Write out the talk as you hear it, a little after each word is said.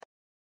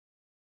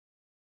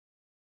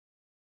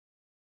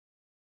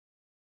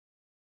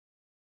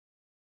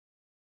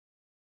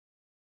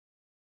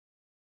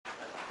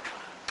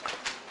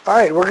All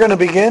right, we're going to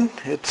begin.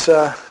 It's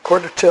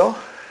quarter till.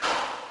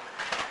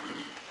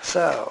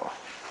 So,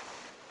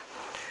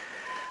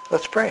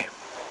 let's pray.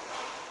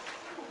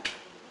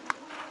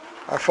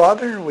 Our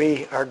Father,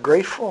 we are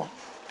grateful,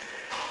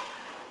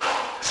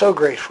 so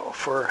grateful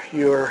for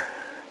your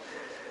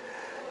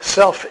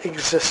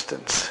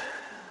self-existence,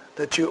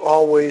 that you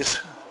always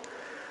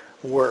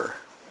were.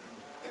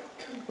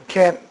 We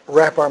can't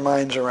wrap our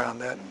minds around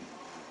that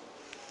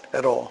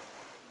at all.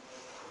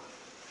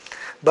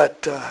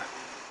 But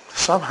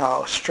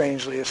somehow,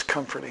 strangely, it's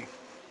comforting.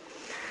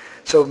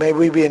 So may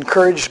we be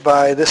encouraged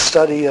by this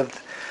study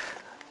of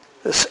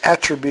this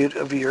attribute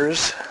of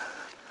yours.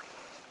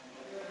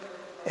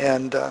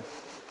 And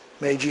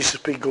may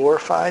Jesus be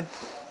glorified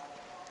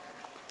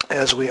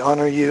as we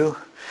honor you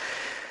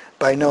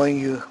by knowing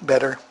you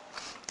better.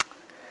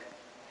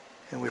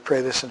 And we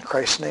pray this in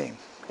Christ's name.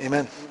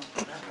 Amen.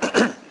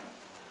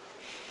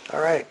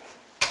 All right.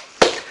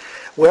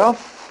 Well,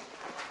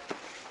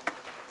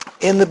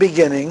 in the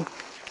beginning,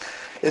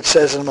 it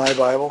says in my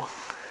Bible,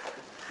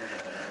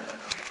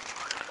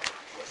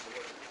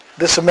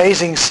 this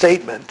amazing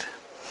statement,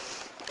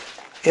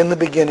 in the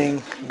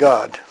beginning,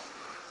 God.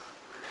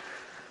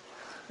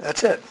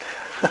 That's it.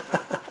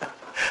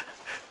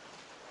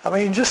 I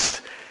mean,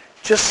 just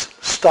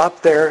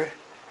stop there,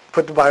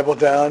 put the Bible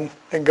down,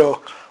 and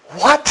go,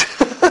 what?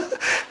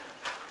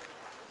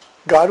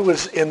 God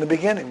was in the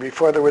beginning.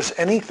 Before there was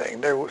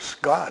anything, there was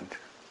God.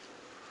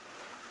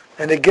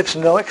 And it gets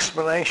no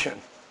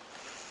explanation.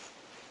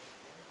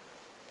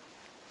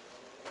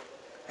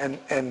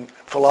 And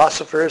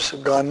philosophers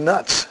have gone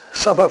nuts.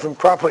 Some of them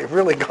probably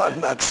really gone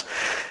nuts.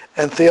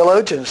 And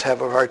theologians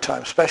have a hard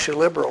time, especially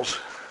liberals,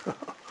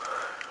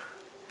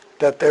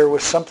 that there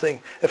was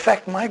something. In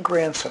fact, my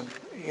grandson,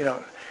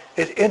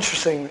 it's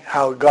interesting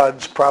how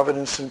God's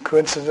providence and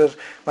coincidence.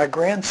 My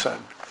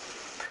grandson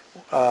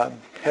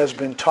has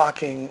been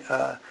talking,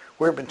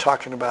 we've been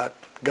talking about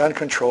gun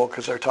control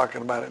because they're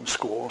talking about it in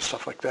school and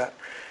stuff like that,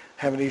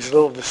 having these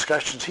little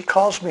discussions. He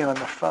calls me on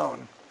the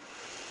phone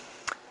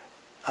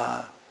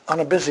on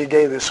a busy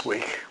day this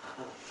week.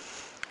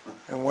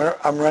 And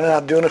I'm running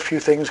out doing a few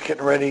things,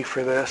 getting ready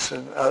for this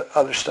and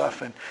other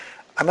stuff. And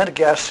I'm at a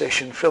gas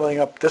station filling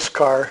up this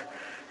car.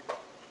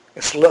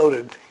 It's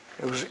loaded.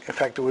 In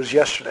fact, it was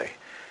yesterday.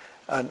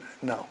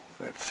 No,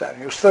 it's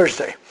Saturday. It was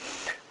Thursday.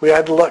 We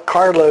had the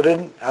car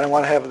loaded. I didn't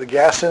want to have the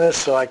gas in it,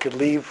 so I could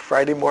leave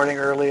Friday morning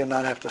early and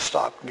not have to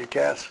stop and get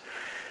gas.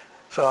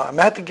 So I'm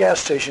at the gas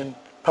station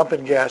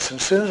pumping gas. And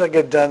as soon as I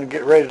get done and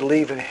get ready to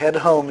leave and head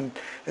home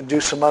and do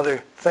some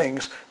other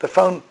things,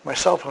 my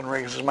cell phone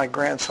rings. It's my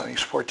grandson. He's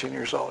 14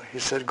 years old. He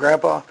said,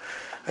 Grandpa,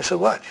 I said,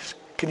 what? He said,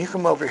 can you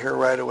come over here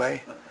right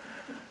away?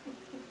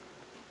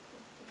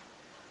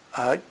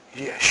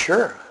 Yeah,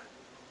 sure.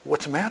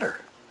 What's the matter?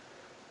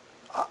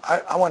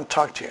 I want to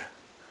talk to you.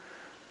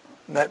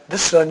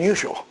 This is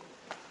unusual.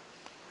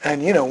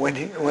 And when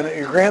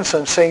your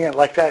grandson's saying it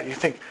like that, you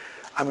think,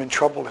 I'm in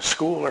trouble at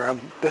school or I'm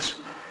this.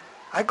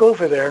 I go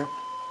over there.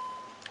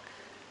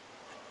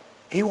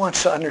 He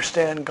wants to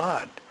understand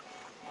God.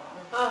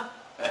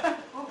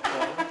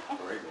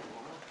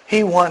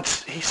 He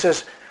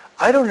says,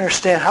 I don't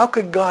understand. How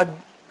could God,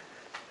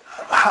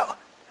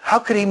 how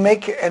could he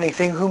make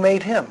anything who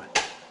made him?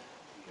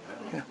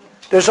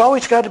 There's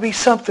always got to be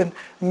something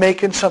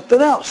making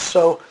something else.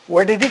 So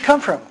where did he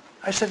come from?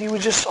 I said, he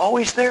was just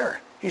always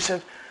there. He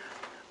said,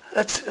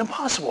 that's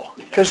impossible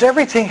because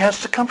everything has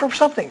to come from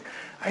something.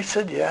 I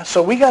said, yeah.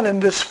 So we got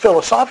into this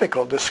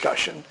philosophical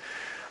discussion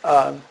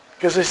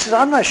because he said,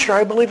 I'm not sure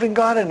I believe in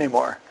God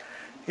anymore.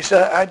 He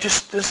said, it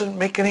just doesn't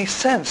make any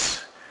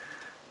sense.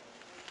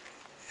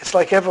 It's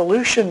like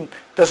evolution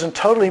doesn't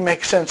totally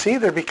make sense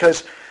either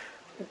because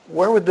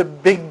where would the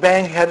Big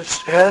Bang had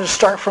to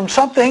start from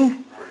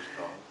something?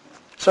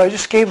 So I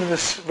just gave him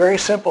this very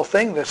simple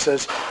thing that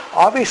says,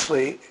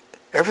 obviously,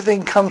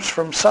 everything comes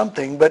from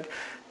something, but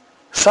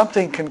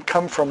something can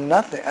come from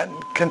nothing.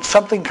 Can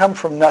something come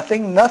from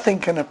nothing? Nothing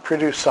can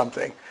produce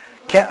something.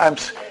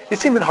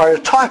 It's even hard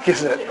to talk,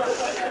 isn't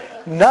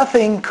it?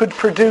 Nothing could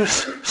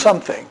produce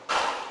something.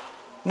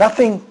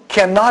 Nothing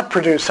cannot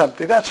produce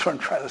something. That's what I'm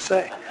trying to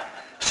say.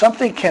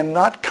 Something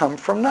cannot come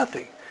from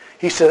nothing.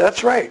 He said,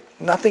 that's right.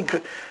 Nothing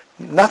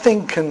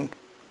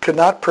could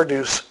not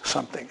produce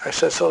something. I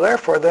said, so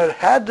therefore there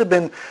had to have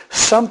been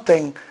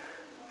something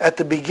at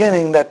the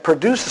beginning that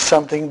produced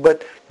something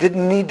but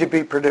didn't need to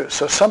be produced.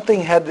 So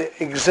something had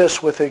to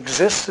exist with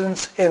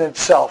existence in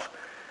itself.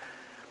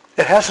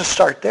 It has to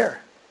start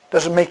there.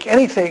 Doesn't make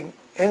any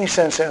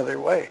sense any other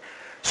way.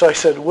 So I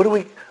said, what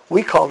do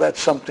we call that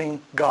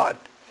something? God.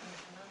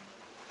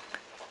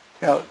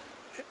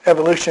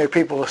 Evolutionary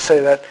people will say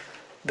that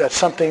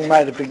something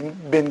might have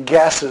been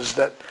gases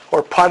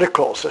or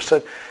particles. I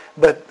said,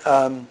 but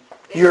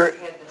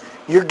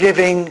you're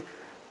giving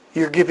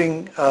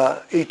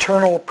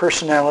eternal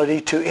personality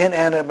to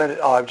inanimate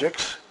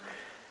objects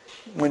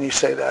when you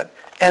say that,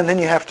 and then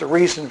you have to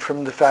reason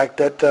from the fact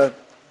that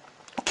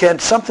can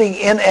something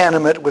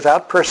inanimate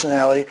without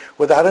personality,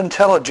 without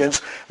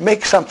intelligence,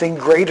 make something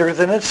greater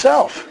than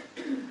itself?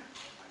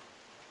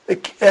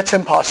 That's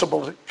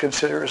impossible to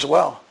consider as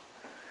well.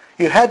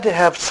 You had to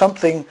have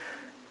something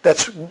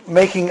that's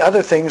making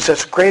other things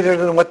that's greater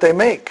than what they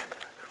make.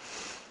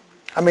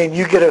 I mean,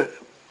 you get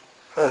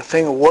a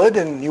thing of wood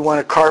and you want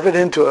to carve it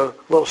into a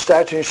little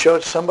statue and show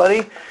it to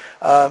somebody.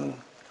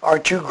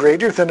 Aren't you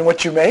greater than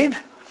what you made?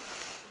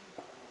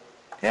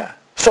 Yeah.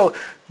 So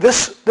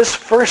this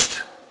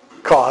first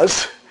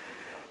cause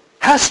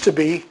has to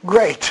be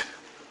great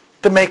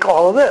to make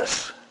all of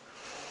this.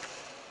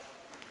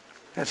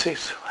 And she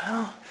says,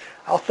 well,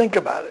 I'll think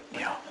about it.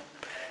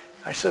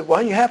 I said,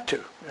 well, you have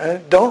to.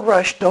 Don't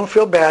rush. Don't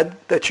feel bad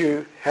that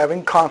you're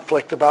having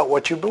conflict about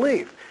what you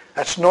believe.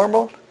 That's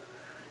normal.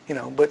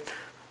 But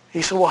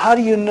he said, well, how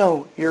do you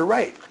know you're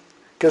right?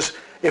 Because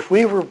if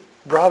we were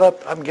brought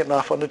up, I'm getting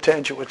off on the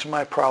tangent, which is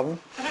my problem.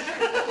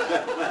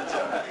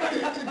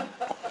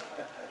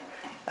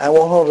 I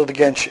won't hold it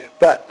against you.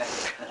 But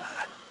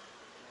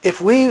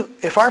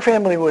if our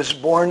family was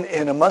born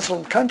in a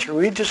Muslim country,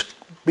 we'd just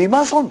be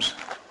Muslims.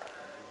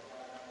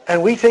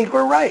 And we think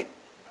we're right.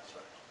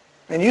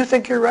 And you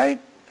think you're right?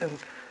 And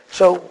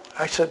so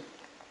I said,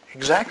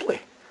 exactly.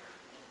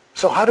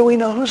 So how do we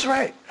know who's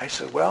right? I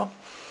said, well,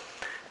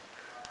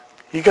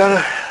 you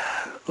got to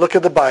look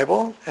at the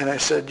Bible. And I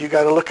said, you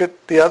got to look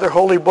at the other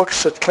holy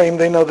books that claim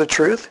they know the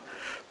truth.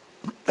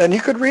 And you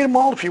could read them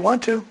all if you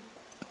want to.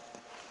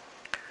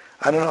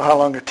 I don't know how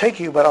long it'll take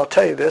you, but I'll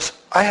tell you this.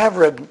 I have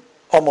read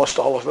almost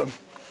all of them.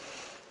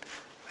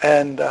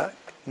 And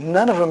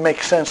none of them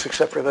make sense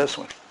except for this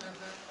one.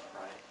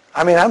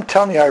 I mean, I'm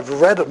telling you, I've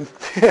read them.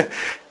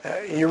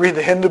 You read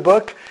the Hindu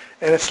book,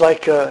 and it's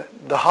like the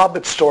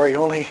Hobbit story,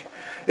 only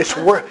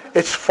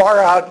it's far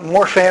out,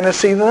 more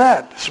fantasy than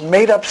that. It's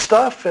made up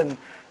stuff, and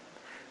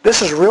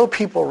this is real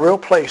people, real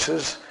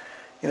places,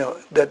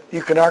 that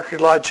you can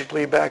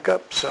archaeologically back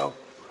up. So,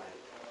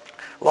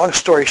 long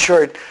story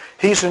short,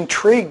 he's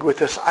intrigued with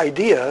this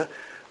idea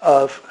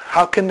of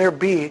how can there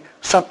be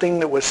something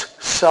that was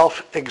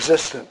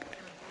self-existent,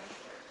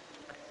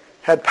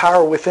 had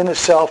power within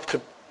itself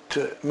to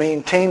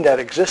maintain that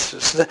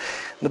existence.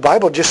 The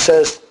Bible just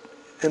says,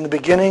 in the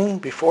beginning,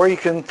 before you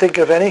can think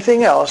of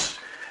anything else,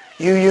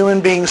 you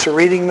human beings are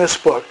reading this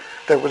book,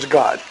 there was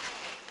God.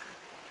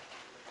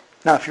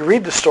 Now, if you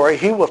read the story,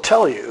 he will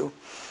tell you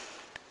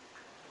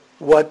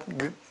what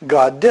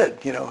God did,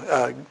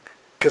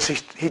 because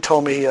he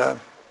told me,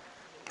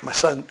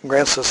 my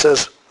grandson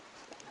says,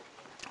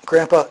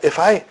 Grandpa, this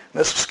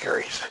is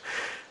scary,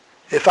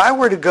 if I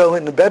were to go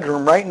in the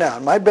bedroom right now,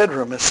 in my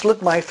bedroom, and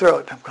slit my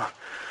throat, I'm going,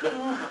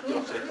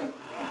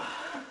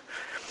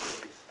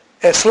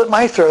 and slit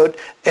my throat,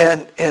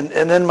 and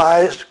then my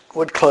eyes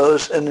would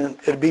close, and then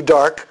it'd be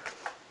dark.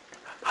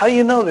 How do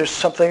you know there's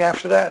something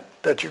after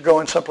that you're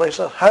going someplace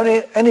else? How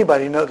do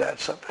anybody know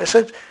that? I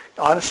said,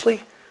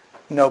 honestly,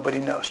 nobody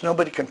knows.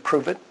 Nobody can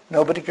prove it.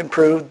 Nobody can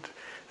prove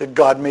that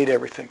God made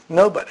everything.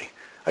 Nobody.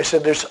 I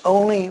said, there's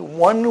only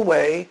one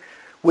way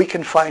we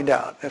can find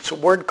out. It's a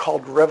word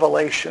called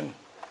revelation.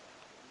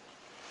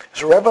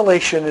 So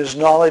revelation is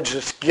knowledge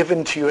that's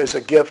given to you as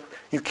a gift.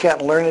 You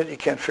can't learn it. You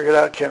can't figure it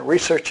out. You can't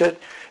research it.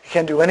 You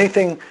can't do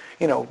anything,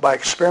 by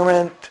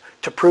experiment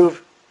to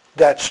prove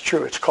that's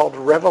true. It's called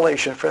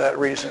revelation for that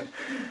reason.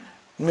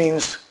 It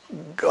means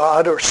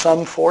God or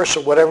some force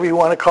or whatever you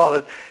want to call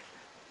it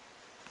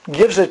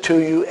gives it to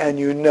you and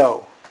you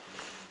know.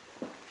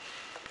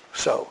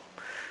 So,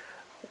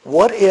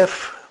 what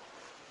if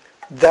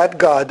that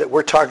God that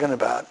we're talking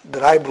about,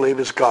 that I believe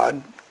is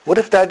God, what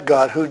if that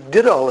God who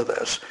did all of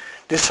this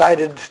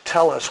decided to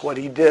tell us what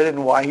he did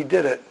and why he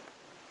did it,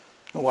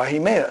 and why he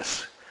made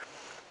us?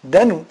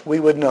 Then we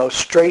would know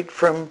straight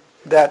from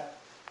that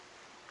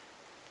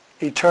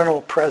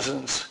eternal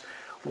presence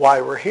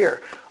why we're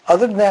here.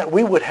 Other than that,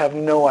 we would have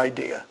no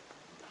idea.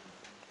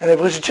 And if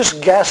it was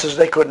just guesses,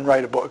 they couldn't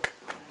write a book.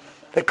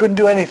 They couldn't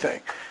do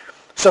anything.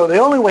 So the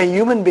only way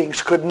human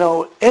beings could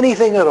know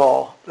anything at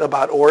all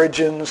about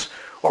origins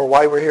or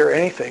why we're here,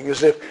 anything,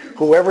 is if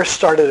whoever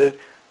started it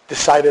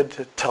decided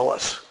to tell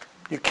us.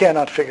 You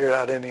cannot figure it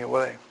out any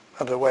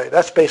other way.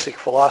 That's basic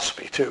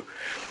philosophy too,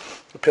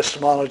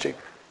 epistemology.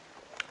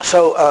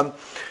 So,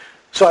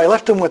 so I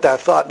left him with that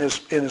thought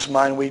in his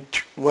mind. We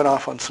went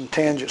off on some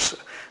tangents,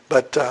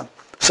 but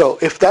so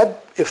if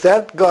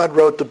that God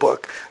wrote the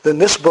book, then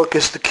this book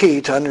is the key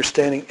to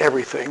understanding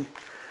everything.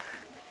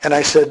 And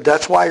I said,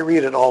 that's why I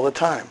read it all the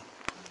time.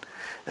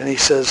 And he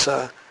says,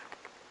 so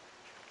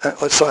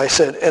I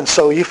said, and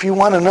so if you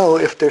want to know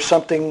if there's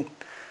something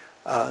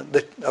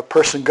that a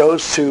person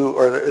goes to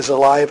or is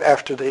alive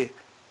after they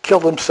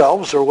kill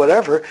themselves or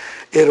whatever,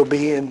 it'll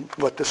be in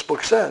what this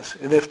book says.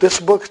 And if this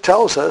book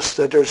tells us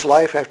that there's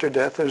life after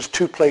death, there's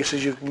two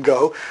places you can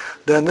go,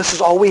 then this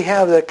is all we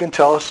have that can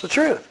tell us the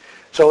truth.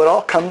 So it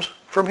all comes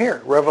from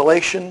here.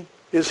 Revelation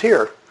is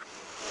here.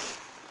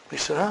 He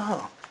said,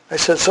 oh. I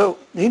said, so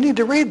you need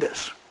to read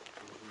this.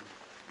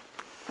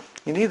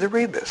 You need to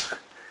read this.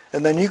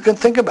 And then you can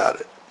think about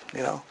it,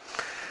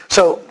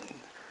 So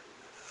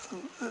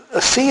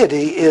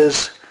aseity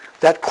is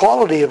that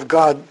quality of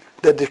God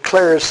that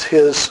declares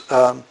his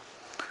the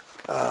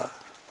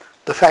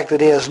fact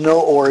that he has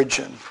no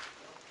origin.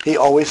 He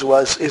always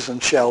was, is,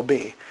 and shall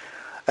be.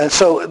 And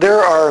so there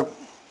are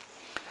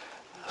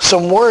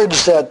some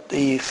words that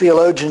the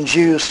theologians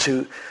use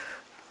to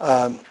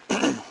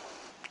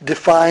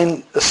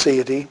define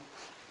aseity.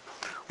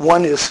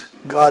 One is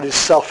God is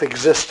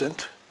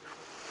self-existent.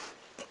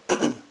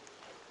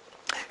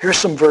 Here's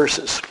some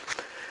verses.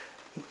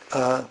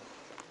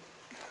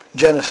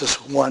 Genesis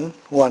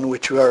 1:1,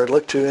 which we already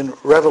looked to, in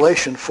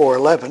Revelation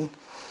 4:11,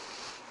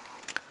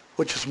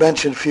 which is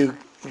mentioned a few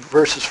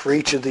verses for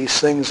each of these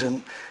things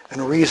and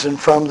reason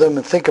from them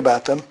and think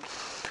about them.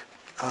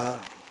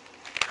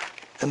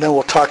 And then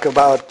we'll talk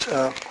about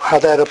how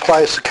that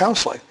applies to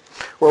counseling.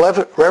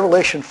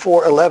 Revelation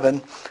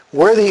 4:11,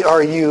 worthy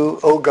are you,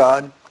 O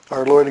God,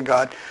 our Lord and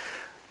God,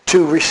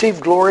 to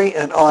receive glory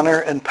and honor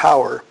and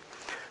power.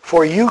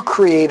 For you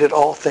created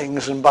all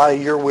things, and by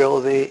your will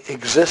they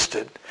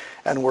existed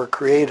and were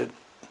created.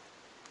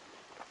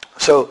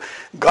 So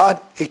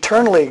God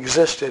eternally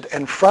existed,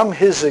 and from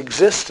his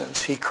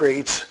existence he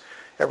creates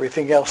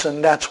everything else,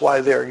 and that's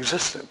why they're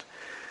existent.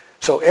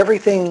 So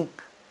everything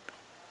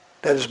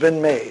that has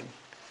been made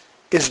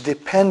is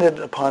dependent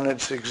upon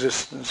its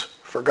existence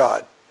from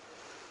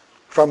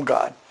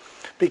God,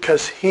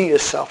 because he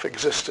is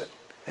self-existent,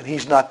 and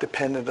he's not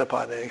dependent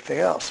upon anything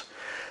else.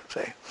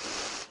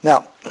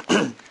 Now,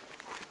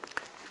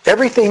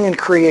 everything in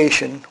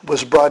creation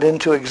was brought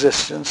into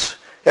existence.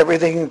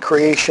 Everything in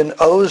creation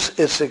owes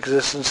its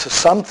existence to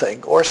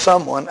something or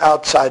someone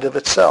outside of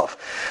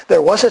itself.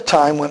 There was a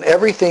time when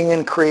everything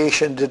in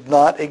creation did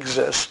not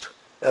exist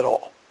at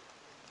all.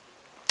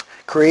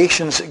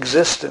 Creation's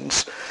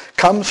existence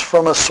comes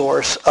from a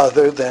source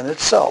other than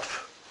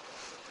itself.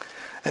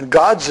 And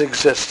God's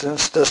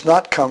existence does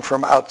not come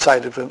from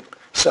outside of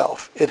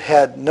himself. It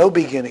had no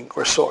beginning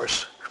or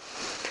source.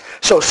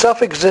 So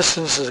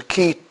self-existence is a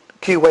key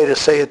way to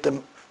say it.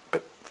 In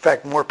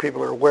fact, more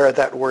people are aware of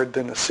that word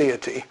than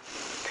aseity.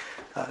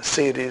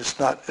 Aseity is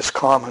not as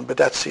common, but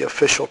that's the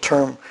official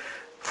term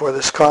for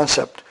this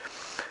concept.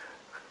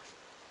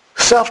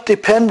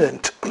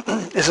 Self-dependent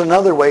is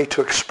another way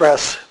to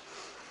express.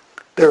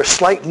 There are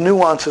slight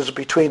nuances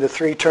between the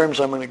three terms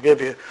I'm going to give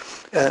you.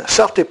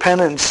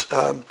 Self-dependence,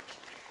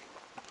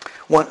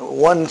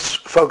 one's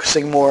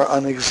focusing more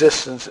on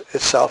existence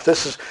itself.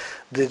 This is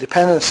the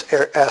dependence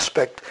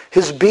aspect.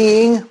 His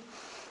being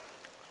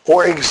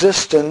or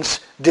existence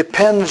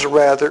depends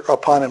rather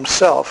upon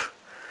himself.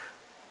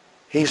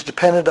 He's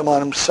dependent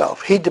upon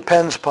himself. He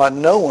depends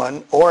upon no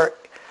one or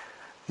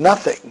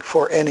nothing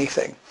for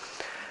anything.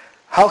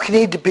 How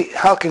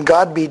can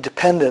God be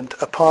dependent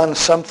upon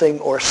something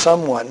or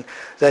someone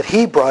that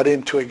he brought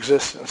into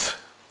existence?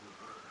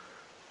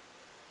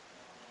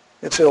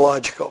 It's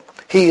illogical.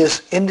 He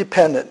is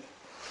independent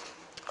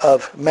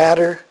of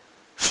matter,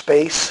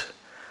 space,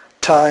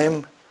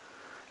 time,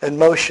 and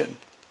motion.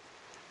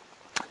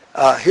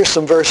 Here's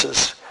some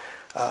verses.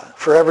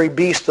 For every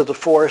beast of the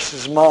forest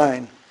is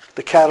mine,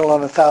 the cattle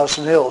on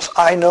 1,000 hills.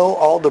 I know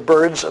all the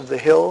birds of the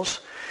hills,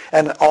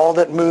 and all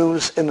that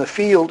moves in the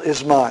field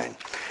is mine.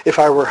 If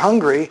I were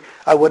hungry,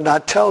 I would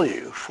not tell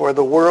you, for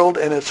the world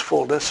and its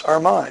fullness are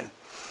mine.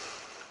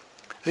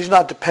 He's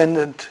not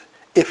dependent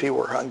if he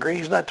were hungry.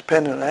 He's not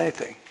dependent on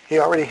anything. He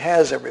already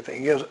has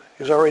everything.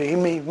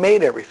 He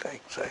made everything.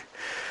 Say.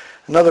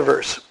 Another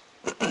verse,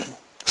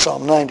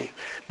 Psalm 90.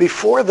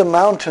 Before the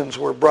mountains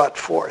were brought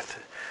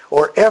forth,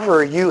 or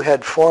ever you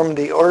had formed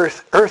the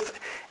earth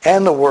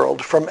and the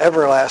world, from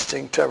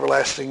everlasting to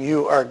everlasting,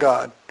 you are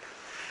God.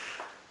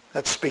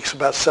 That speaks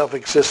about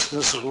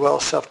self-existence as well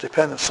as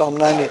self-dependence. Psalm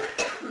 90,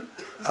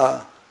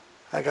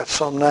 I got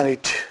Psalm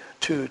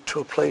 92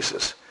 two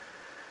places.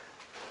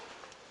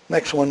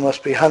 Next one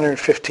must be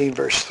 115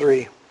 verse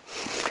 3.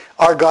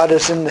 Our God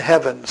is in the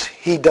heavens.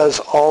 He does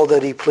all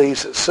that he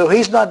pleases. So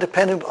he's not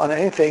dependent on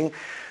anything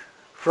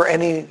for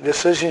any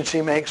decisions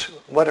he makes,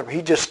 whatever.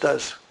 He just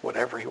does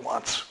whatever he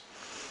wants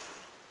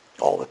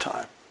all the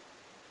time.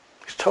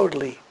 He's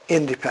totally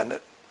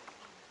independent.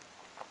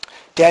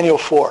 Daniel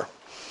 4.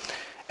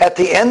 At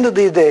the end of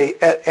the day,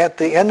 at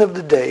the end of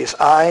the days,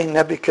 I,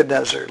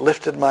 Nebuchadnezzar,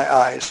 lifted my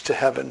eyes to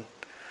heaven,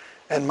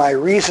 and my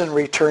reason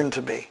returned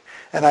to me.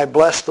 And I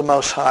blessed the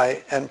Most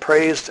High, and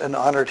praised and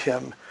honored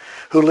him,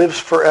 who lives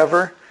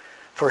forever,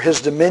 for his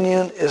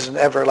dominion is an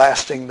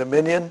everlasting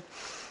dominion.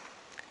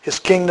 His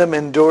kingdom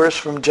endures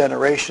from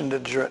generation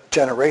to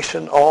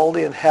generation. All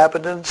the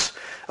inhabitants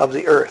of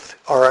the earth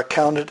are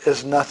accounted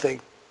as nothing.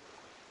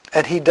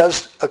 And he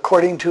does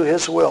according to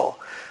his will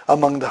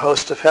among the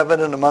hosts of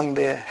heaven and among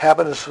the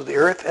inhabitants of the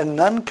earth, and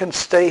none can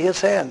stay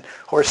his hand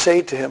or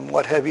say to him,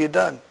 what have you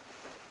done?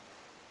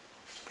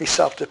 He's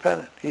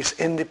self-dependent. He's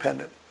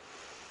independent.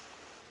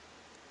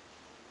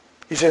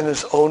 He's in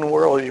his own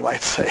world, you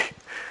might say,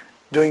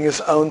 doing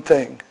his own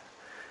thing.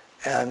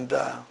 And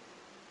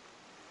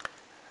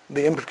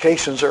the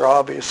implications are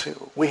obvious.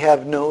 We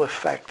have no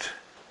effect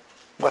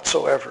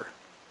whatsoever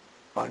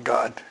on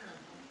God.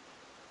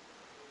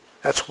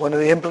 That's one of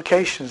the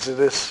implications of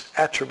this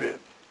attribute.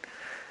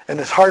 And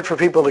it's hard for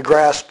people to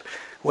grasp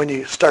when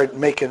you start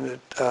making it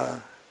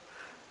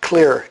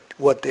clear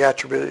what the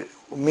attribute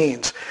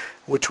means.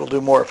 which we'll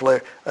do more of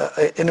later.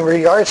 In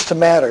regards to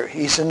matter,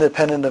 he's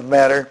independent of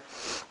matter.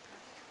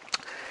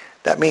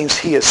 That means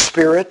he is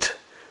spirit,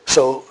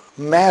 so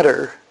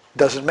matter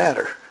doesn't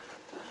matter.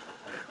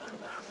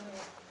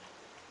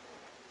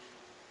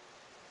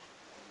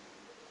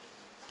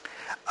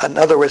 In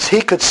other words,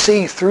 he could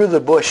see through the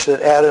bush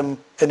that Adam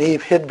and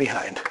Eve hid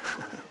behind.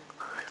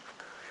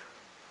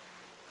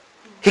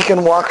 He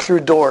can walk through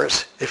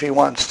doors if he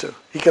wants to.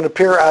 He can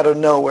appear out of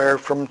nowhere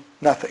from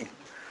nothing.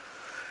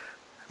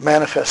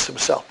 Manifest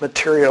himself,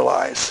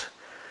 materialize.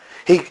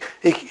 He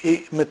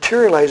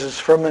materializes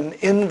from an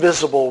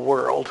invisible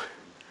world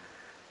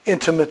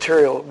into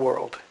material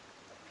world.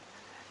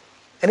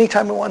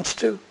 Anytime he wants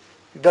to.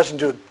 He doesn't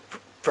do it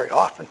very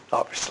often,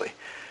 obviously.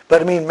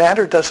 But I mean,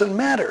 matter doesn't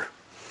matter.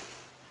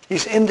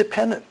 He's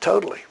independent,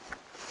 totally.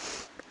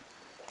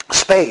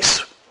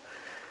 Space.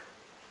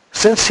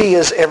 Since he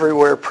is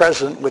everywhere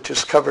present, which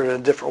is covered in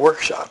a different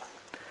workshop,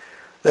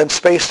 then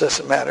space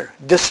doesn't matter.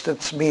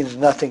 Distance means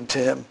nothing to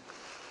him.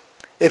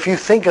 If you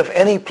think of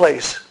any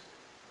place,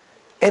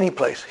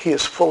 he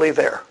is fully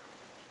there.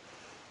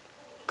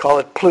 Call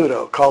it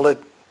Pluto, call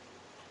it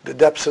the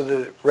depths of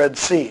the Red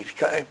Sea,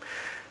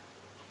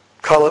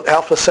 call it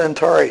Alpha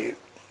Centauri,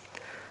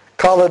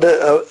 call it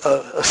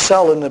a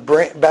cell in the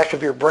brain, back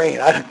of your brain.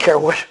 I don't care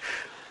what.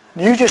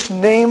 You just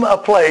name a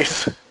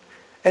place,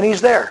 and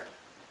he's there.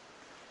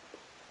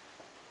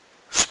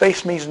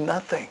 Space means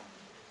nothing.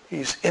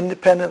 He's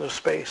independent of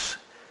space.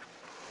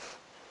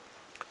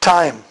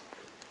 Time.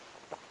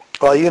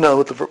 Well, you know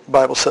what the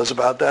Bible says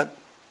about that.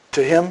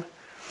 To him,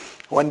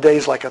 one day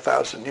is like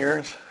 1,000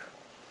 years.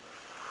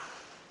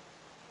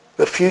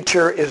 The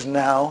future is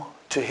now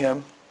to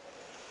him.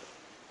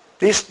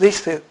 These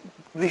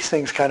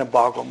things kind of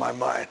boggle my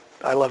mind.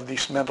 I love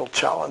these mental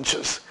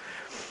challenges.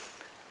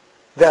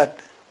 That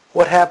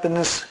what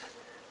happens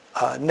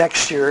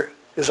next year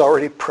is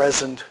already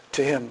present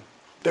to him.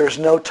 There's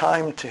no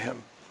time to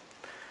him.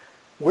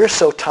 We're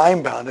so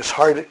time-bound, it's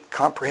hard to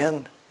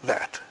comprehend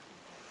that.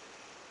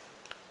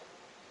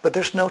 But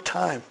there's no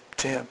time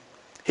to him.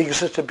 He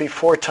existed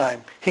before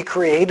time. He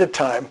created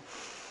time.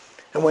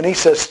 And when he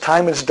says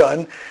time is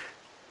done,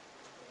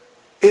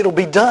 it'll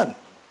be done.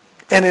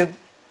 And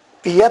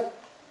yet,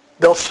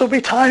 there'll still be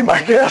time,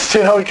 I guess,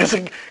 because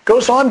it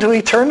goes on to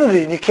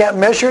eternity, and you can't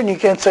measure it, and you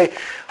can't say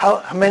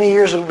how many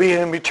years will be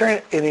in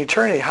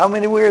eternity. How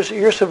many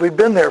years have we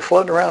been there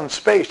floating around in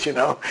space,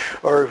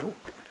 or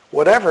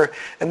whatever.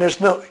 And there's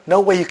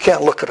no way you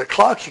can't look at a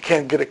clock. You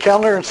can't get a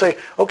calendar and say,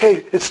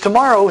 okay, it's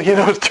tomorrow,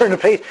 turn the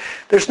page.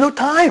 There's no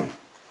time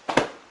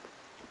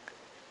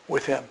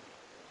with him.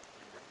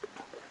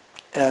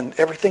 And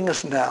everything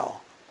is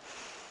now.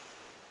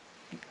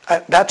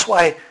 That's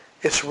why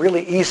it's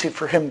really easy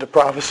for him to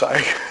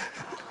prophesy.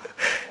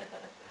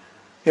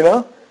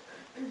 Because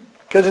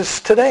it's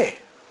today.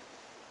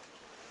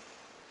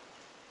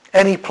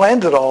 And he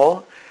planned it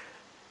all,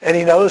 and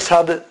he knows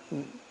how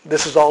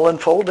this is all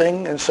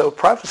unfolding, and so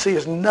prophecy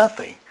is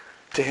nothing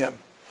to him.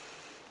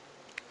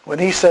 When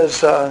he says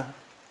to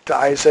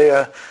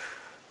Isaiah,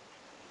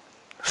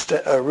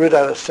 a root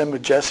out of the stem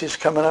of Jesse is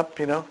coming up,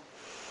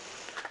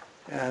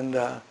 and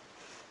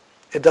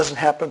it doesn't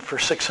happen for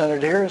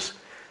 600 years.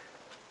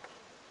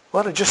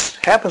 Well, it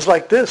just happens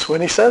like this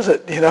when he says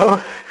it,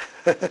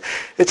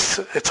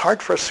 It's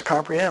hard for us to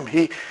comprehend.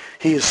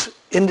 He's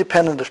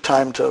independent of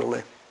time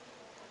totally.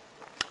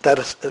 That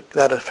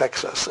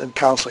affects us in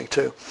counseling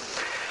too.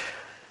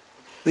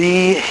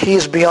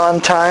 He's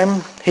beyond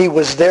time. He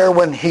was there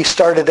when he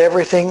started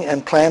everything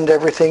and planned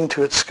everything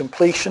to its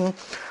completion.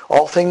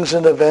 All things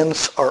and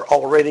events are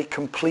already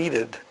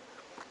completed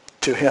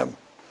to him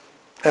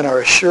and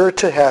are sure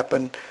to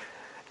happen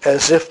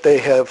as if they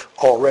have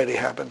already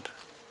happened.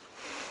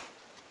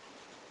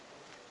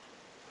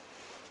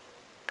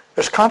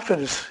 There's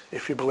confidence,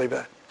 if you believe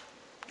that,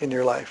 in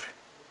your life.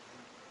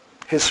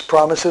 His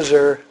promises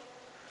are,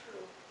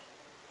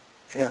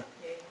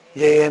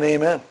 yea and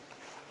amen.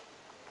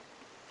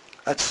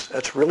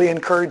 That's really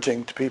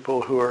encouraging to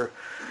people who are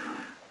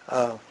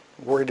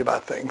worried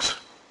about things.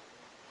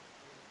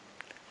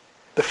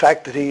 The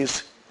fact that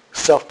he's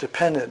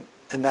self-dependent,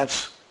 and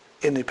that's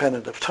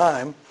independent of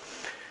time,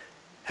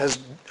 has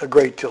a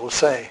great deal to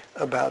say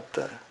about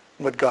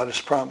what God has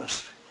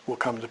promised will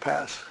come to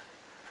pass.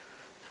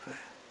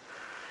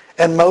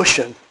 And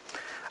motion.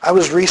 I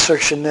was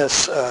researching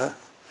this,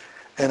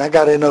 and I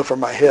got in over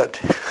my head.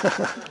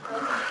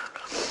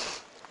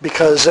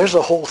 Because there's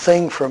a whole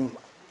thing from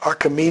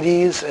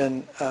Archimedes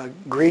and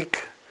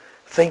Greek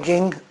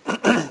thinking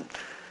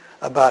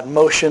about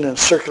motion and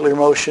circular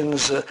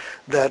motions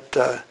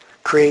that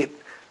create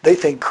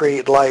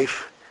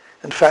life.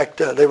 In fact,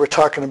 they were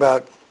talking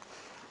about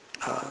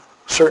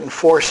certain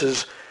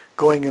forces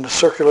going in a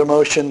circular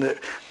motion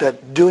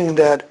that doing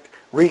that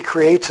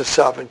recreates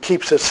itself and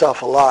keeps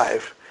itself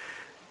alive.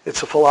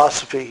 It's a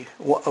philosophy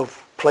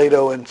of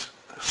Plato and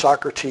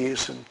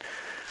Socrates and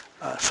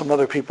some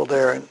other people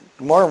there. And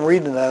the more I'm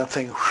reading that, I'm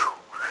thinking, whew,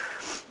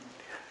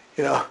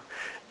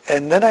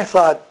 And then I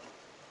thought,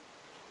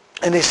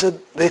 and they said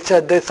they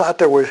thought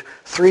there were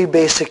three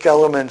basic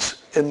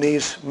elements in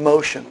these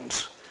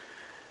motions.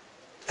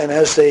 And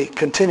as they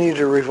continue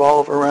to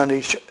revolve around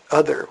each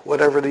other,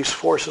 whatever these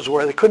forces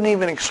were, they couldn't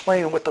even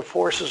explain what the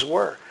forces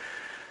were.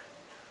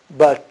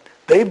 But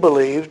they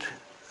believed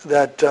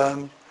that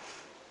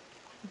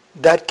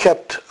that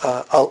kept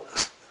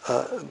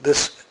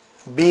this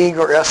being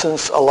or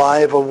essence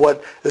alive of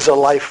what is a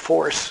life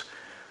force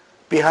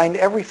behind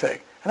everything.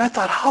 And I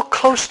thought, how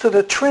close to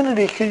the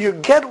Trinity can you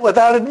get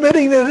without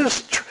admitting that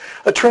it's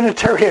a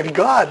Trinitarian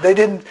God? They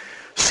didn't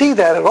see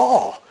that at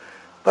all.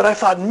 But I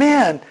thought,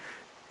 man,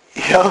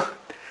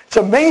 it's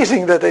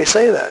amazing that they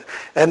say that.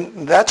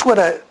 And that's what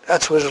I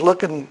was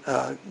looking,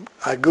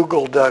 I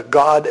Googled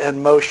God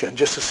and motion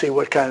just to see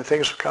what kind of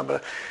things would come.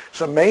 But it's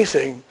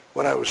amazing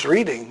when I was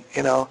reading,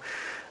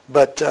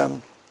 But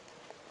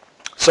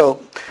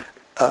so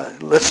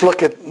let's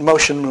look at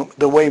motion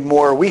the way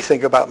more we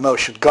think about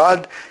motion.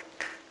 God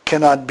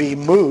cannot be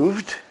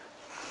moved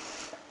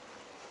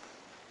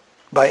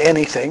by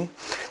anything.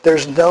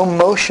 There's no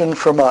motion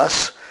from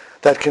us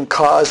that can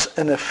cause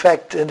an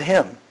effect in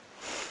him.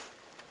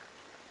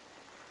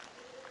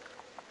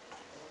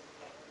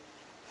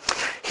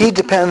 He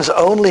depends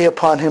only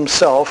upon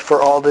himself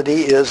for all that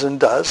he is and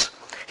does.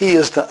 He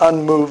is the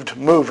unmoved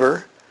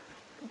mover.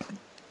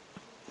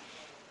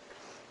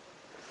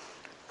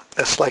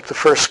 That's like the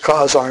first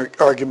cause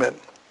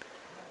argument.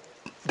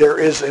 There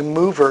is a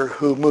mover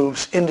who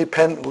moves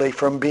independently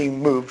from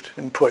being moved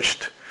and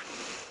pushed.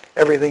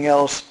 Everything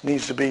else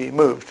needs to be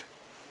moved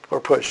or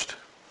pushed.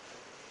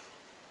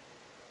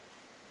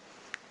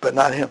 But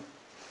not him.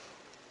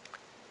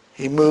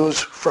 He moves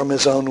from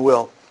his own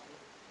will.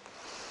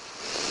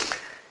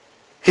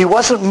 He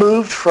wasn't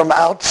moved from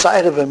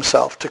outside of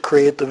himself to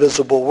create the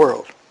visible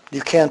world.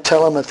 You can't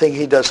tell him a thing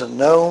he doesn't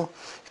know.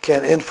 You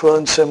can't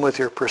influence him with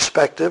your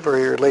perspective or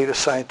your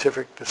latest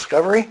scientific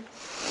discovery.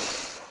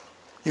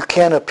 You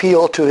can't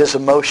appeal to his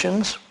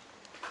emotions.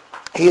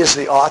 He is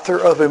the author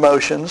of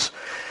emotions.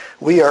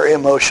 We are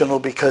emotional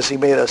because he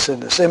made us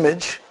in his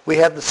image. We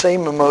have the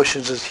same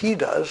emotions as he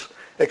does,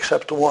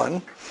 except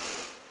one.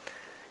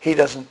 He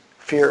doesn't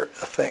fear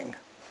a thing.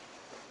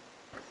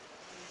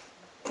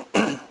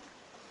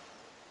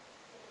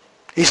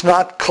 He's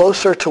not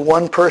closer to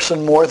one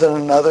person more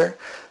than another,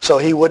 so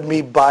he wouldn't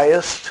be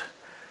biased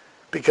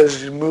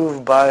because he's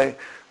moved by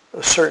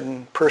a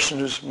certain person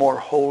who's more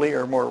holy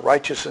or more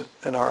righteous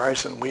in our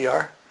eyes than we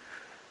are.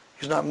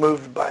 He's not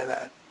moved by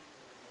that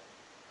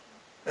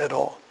at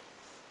all.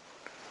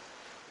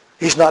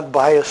 He's not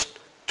biased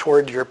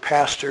toward your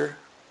pastor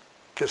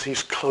because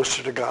he's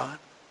closer to God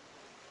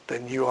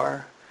than you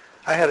are.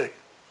 I had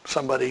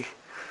somebody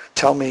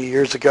tell me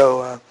years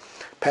ago,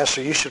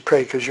 Pastor, you should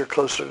pray because you're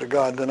closer to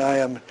God than I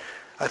am.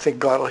 I think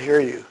God will hear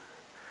you.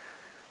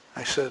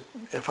 I said,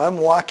 if I'm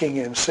walking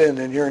in sin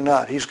and you're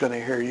not, he's going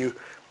to hear you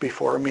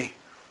before me.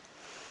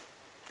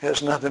 It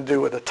has nothing to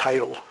do with a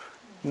title.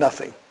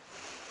 Nothing.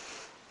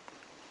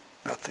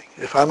 Nothing.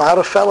 If I'm out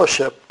of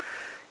fellowship,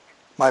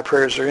 my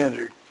prayers are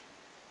hindered.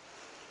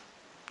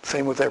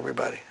 Same with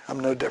everybody. I'm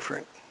no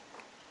different.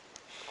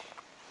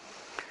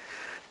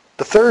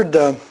 The third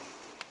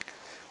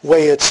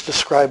way it's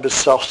described as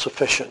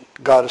self-sufficient.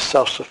 God is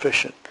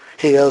self-sufficient.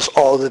 He has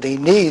all that he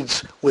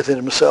needs within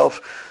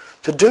himself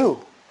to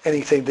do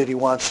anything that he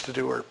wants to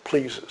do or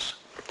pleases.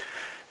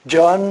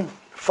 John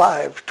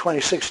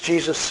 5:26,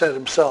 Jesus said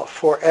himself,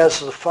 "For as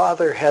the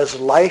Father has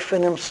life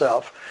in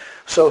himself,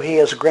 so he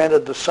has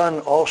granted the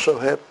Son also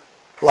have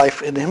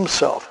life in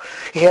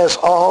himself." He has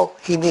all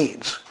he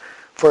needs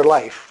for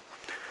life,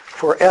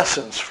 for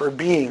essence, for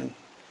being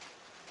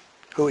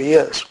who he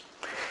is.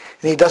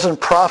 And he doesn't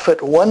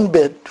profit one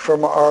bit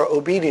from our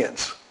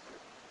obedience.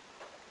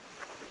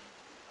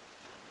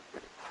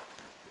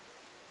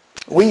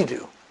 We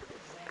do.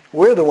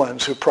 We're the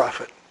ones who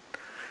profit.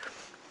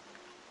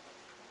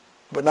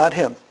 But not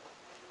him.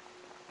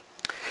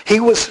 He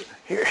was,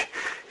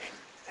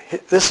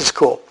 this is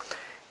cool.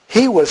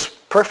 He was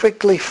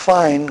perfectly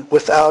fine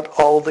without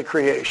all the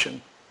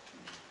creation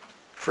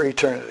for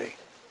eternity.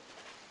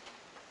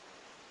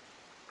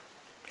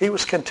 He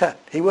was content.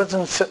 He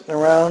wasn't sitting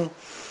around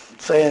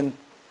saying,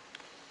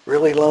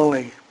 really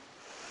lonely,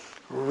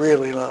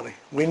 really lonely.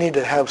 We need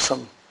to have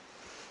some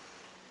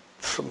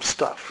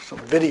stuff, some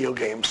video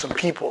games, some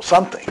people,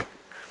 something.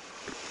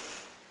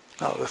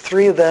 No, the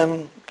three of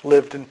them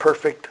lived in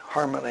perfect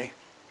harmony.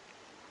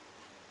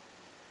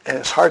 And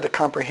it's hard to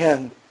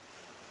comprehend.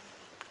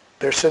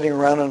 They're sitting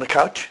around on the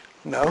couch?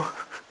 No.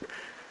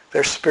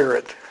 They're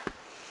spirit.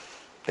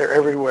 They're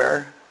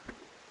everywhere.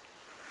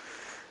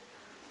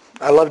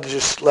 I love to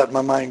just let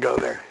my mind go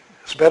there.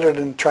 It's better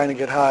than trying to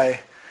get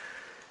high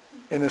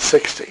in the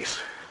 60s.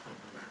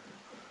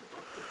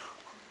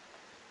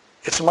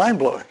 It's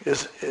mind-blowing,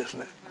 isn't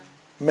it?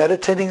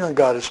 Meditating on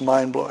God is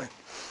mind-blowing.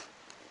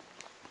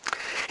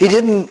 He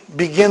didn't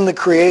begin the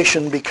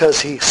creation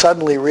because he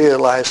suddenly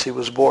realized he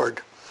was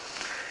bored.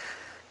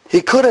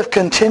 He could have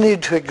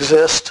continued to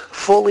exist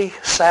fully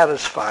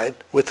satisfied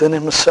within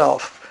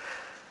himself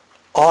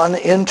on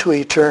into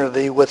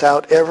eternity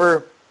without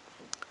everything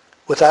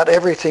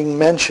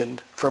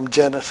mentioned from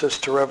Genesis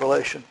to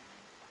Revelation.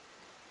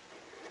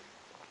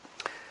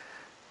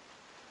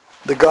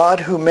 the God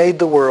who made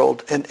the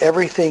world and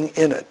everything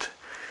in it,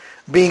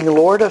 being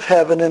Lord of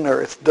heaven and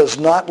earth, does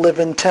not live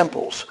in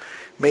temples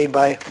made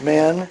by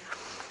man,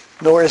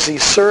 nor is he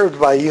served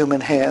by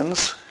human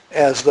hands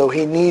as though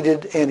he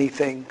needed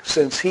anything,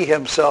 since he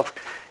himself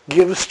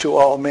gives to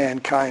all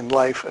mankind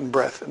life and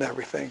breath and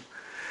everything.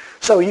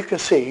 So you can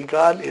see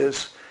God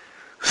is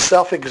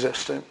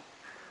self-existent,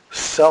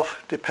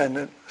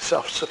 self-dependent,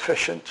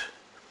 self-sufficient,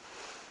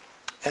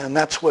 and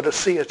that's what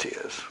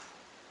aseity is.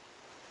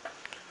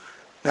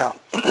 Now,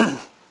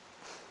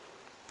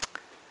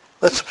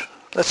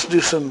 let's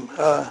do some,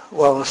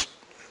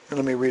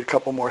 let me read a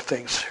couple more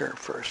things here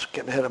first,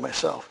 getting ahead of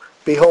myself.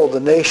 Behold, the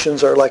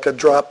nations are like a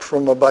drop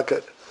from a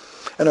bucket,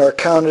 and are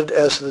counted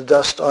as the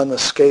dust on the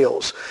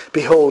scales.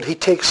 Behold, he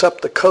takes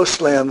up the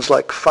coastlands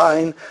like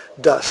fine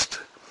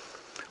dust.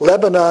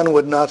 Lebanon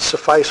would not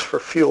suffice for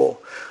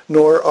fuel,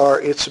 nor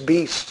are its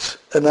beasts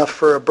enough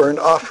for a burnt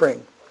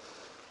offering.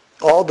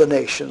 All the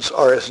nations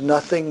are as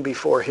nothing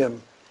before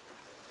him.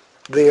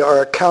 They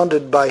are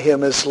accounted by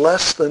him as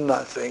less than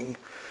nothing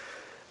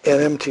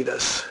and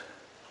emptiness.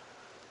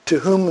 To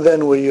whom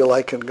then will you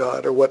liken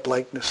God, or what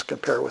likeness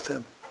compare with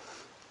him?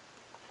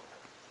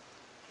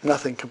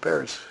 Nothing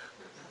compares.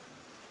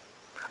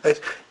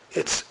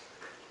 It's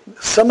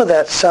some of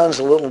that sounds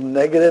a little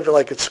negative,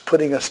 like it's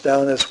putting us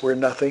down as we're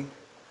nothing.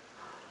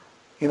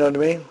 You know what I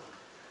mean?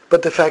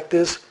 But the fact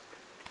is,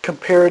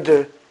 compared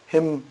to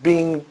him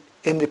being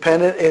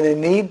independent and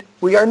in need,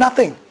 we are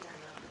nothing.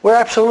 We're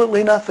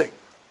absolutely nothing.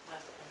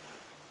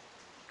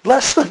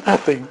 Less than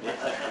nothing.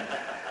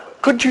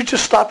 Couldn't you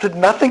just stop at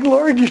nothing,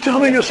 Lord? You're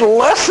telling us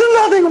less than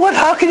nothing? What?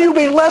 How can you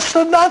be less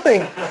than nothing?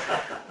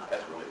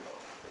 That's really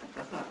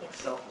low.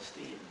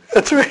 Self-esteem.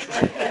 That's right.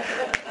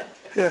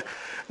 Yeah.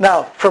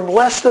 Now, from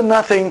less than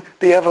nothing,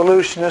 the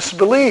evolutionists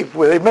believe.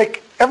 They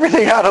make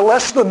everything out of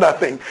less than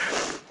nothing.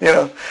 You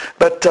know.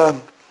 But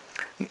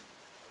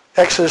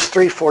Exodus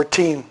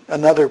 3:14,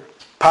 another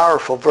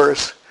powerful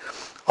verse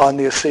on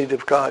the aseity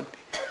of God.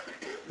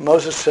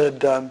 Moses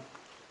said,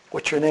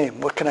 what's your name?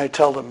 What can I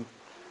tell them?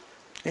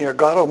 You know,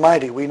 God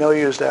Almighty, we know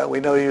you as that. We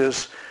know you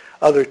as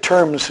other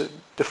terms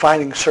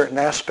defining certain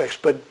aspects.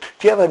 But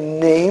do you have a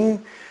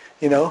name,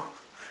 you know?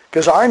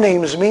 Because our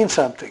names mean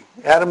something.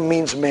 Adam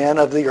means man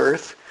of the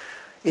earth.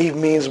 Eve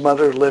means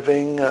mother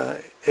living.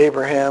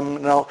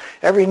 Abraham. No,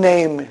 every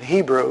name in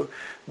Hebrew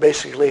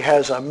basically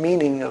has a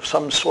meaning of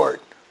some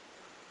sort.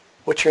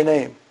 What's your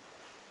name?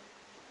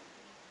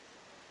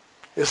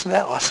 Isn't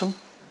that awesome?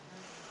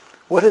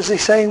 What is he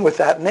saying with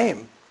that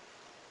name?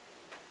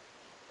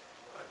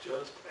 I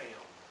just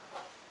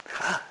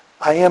am.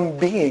 I am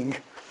being.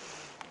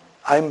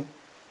 I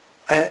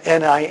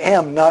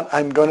am, not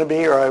I'm going to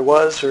be or I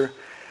was, or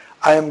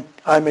I'm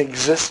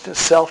existent,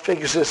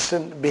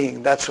 self-existent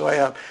being. That's who I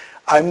am.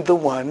 I'm the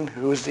one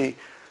who is the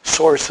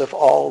source of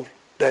all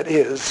that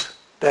is,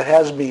 that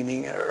has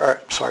meaning,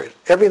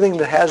 everything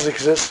that has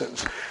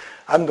existence.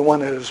 I'm the one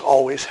that has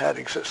always had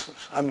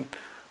existence. I'm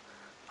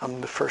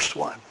the first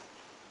one.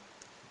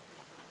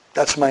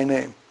 That's my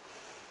name.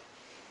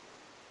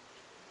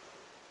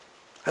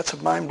 That's a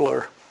mind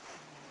blower.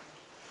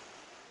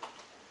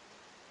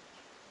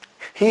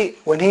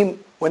 When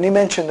he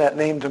mentioned that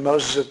name to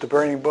Moses at the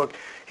burning bush,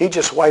 he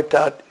just wiped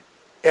out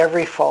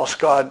every false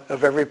god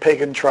of every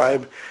pagan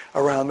tribe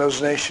around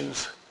those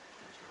nations.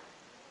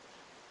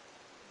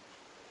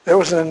 There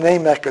wasn't a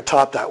name that could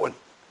top that one.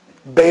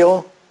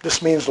 Baal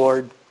just means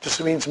Lord,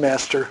 just means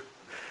master.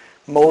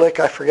 Molech,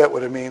 I forget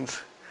what it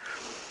means.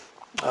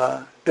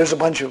 There's a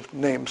bunch of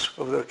names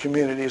of the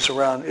communities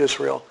around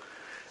Israel.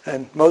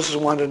 And Moses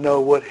wanted to know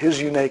what his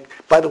unique...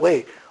 By the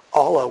way,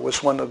 Allah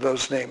was one of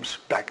those names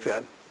back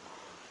then.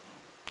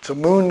 It's a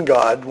moon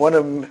god, one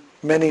of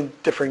many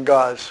different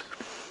gods.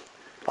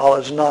 Allah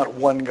is not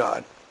one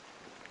god.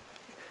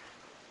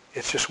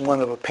 It's just one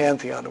of a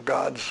pantheon of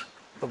gods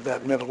of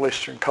that Middle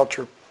Eastern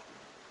culture.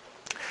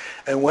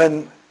 And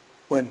when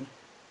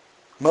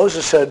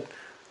Moses said,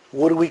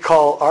 what do we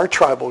call our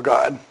tribal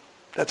god?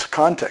 That's the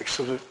context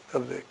of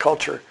the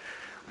culture.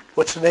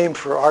 What's the name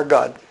for our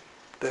God?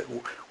 That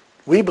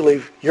we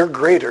believe you're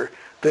greater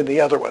than the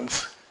other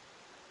ones.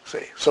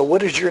 See, so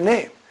what is your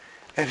name?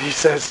 And he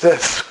says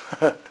this.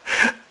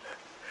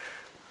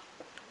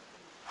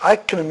 I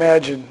can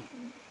imagine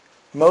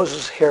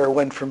Moses' hair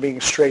went from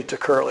being straight to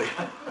curly.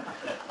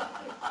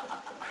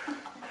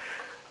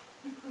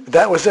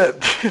 That was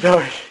it. You know,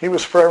 he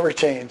was forever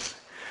changed.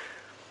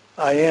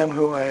 I am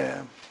who I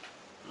am.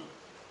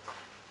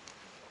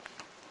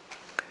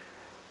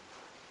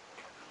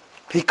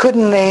 He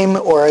couldn't name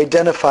or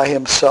identify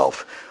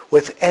himself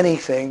with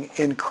anything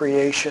in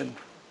creation.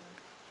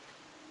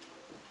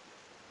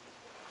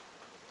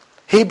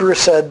 Hebrew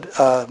said,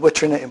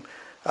 what's your name?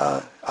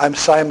 I'm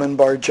Simon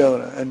Bar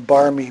Jonah, and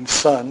Bar means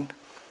son.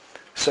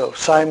 So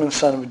Simon,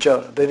 son of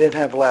Jonah. They didn't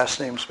have last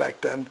names back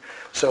then,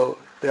 so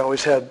they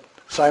always had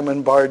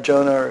Simon Bar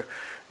Jonah, or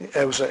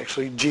it was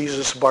actually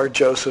Jesus Bar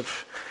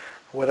Joseph,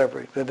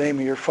 whatever, the name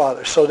of your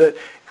father. So that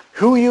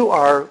who you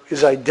are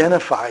is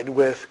identified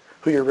with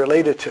who you're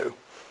related to,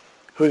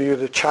 who you're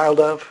the child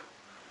of.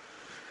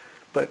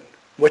 But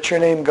What's your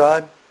name,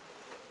 God?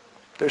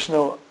 There's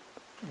no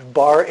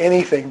bar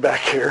anything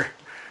back here.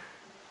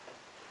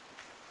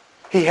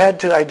 He had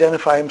to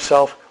identify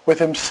himself with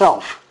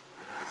himself.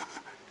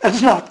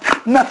 There's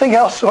nothing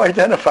else to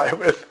identify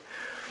with.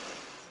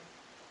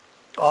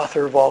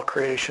 Author of all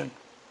creation.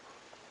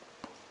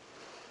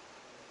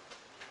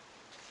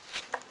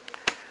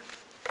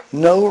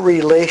 No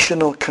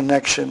relational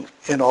connection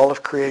in all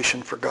of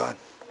creation for God.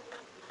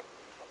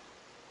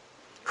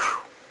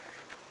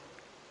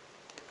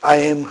 I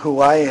am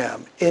who I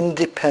am,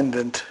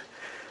 independent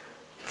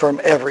from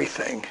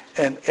everything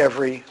and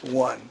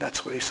everyone.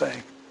 That's what he's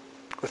saying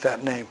with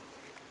that name.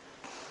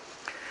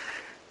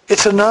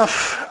 It's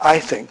enough, I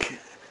think,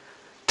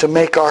 to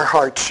make our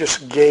hearts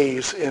just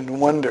gaze in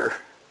wonder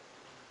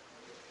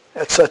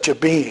at such a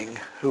being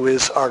who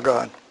is our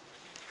God.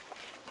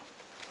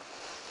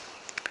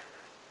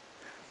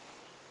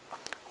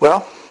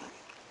 Well,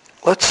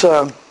 let's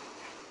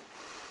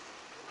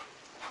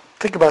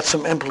think about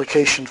some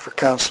implication for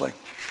counseling.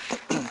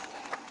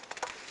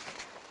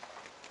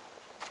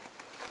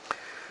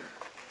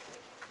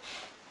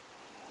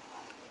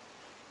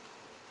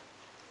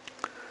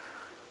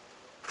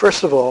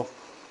 First of all,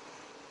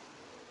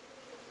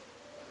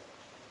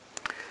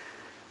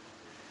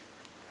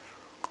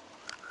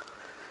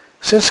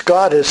 since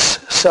God is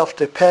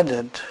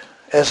self-dependent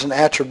as an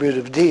attribute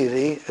of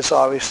deity, it's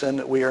obvious then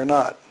that we are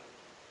not.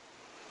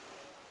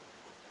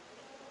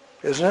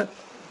 Isn't it?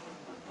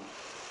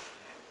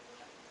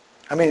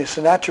 I mean, it's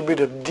an attribute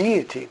of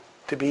deity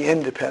to be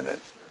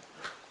independent,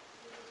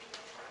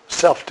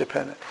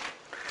 self-dependent.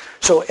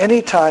 So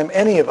anytime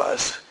any of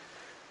us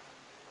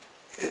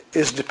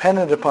is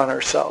dependent upon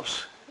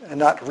ourselves and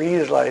not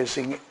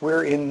realizing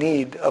we're in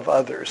need of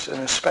others,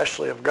 and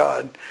especially of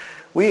God,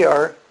 we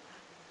are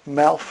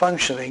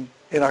malfunctioning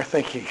in our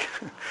thinking.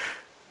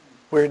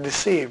 We're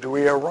deceived.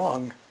 We are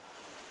wrong.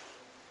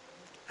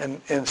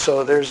 And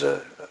so there's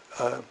a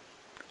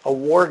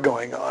war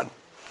going on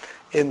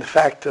in the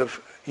fact of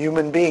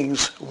human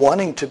beings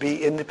wanting to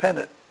be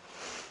independent,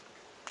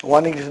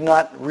 wanting to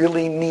not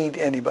really need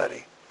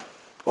anybody.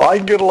 Well, I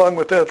can get along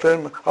with that,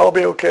 then I'll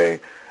be okay.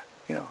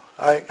 You know,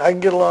 I can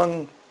get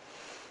along.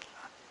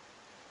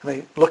 And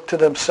they look to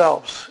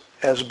themselves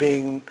as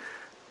being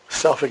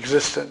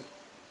self-existent.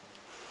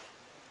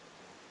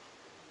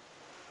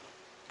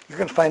 You're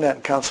going to find that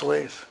in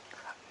counselees.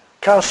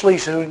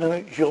 Counselees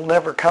who you'll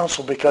never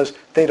counsel because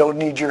they don't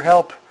need your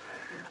help.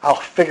 I'll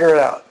figure it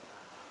out.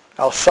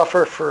 I'll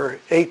suffer for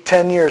 8,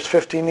 10 years,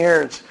 15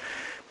 years,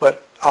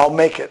 but I'll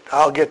make it.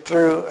 I'll get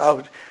through.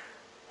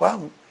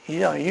 Well,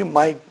 you know, you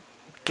might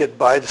get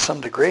by to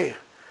some degree.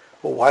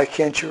 Well, why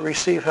can't you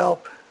receive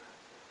help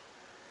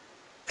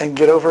and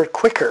get over it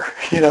quicker?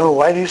 You know,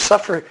 why do you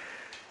suffer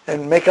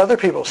and make other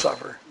people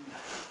suffer?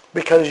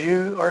 Because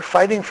you are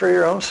fighting for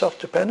your own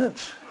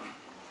self-dependence.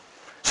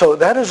 So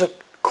that is a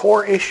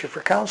core issue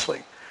for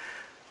counseling.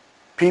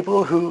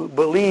 People who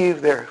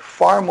believe they're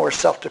far more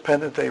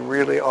self-dependent than they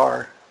really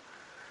are,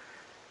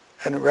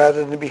 and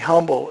rather than be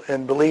humble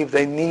and believe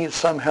they need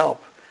some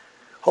help,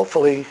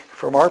 hopefully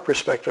from our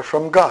perspective,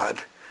 from God,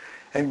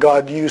 and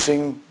God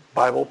using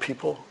Bible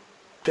people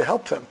to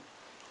help them.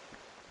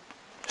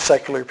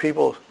 Secular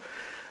people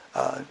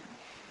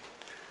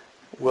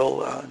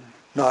will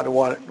not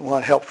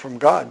want help from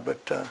God,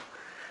 but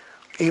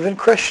even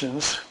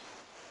Christians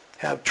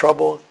have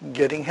trouble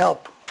getting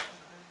help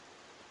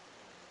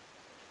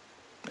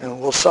and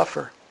will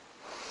suffer.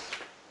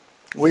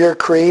 We are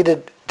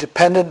created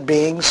dependent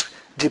beings,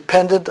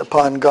 dependent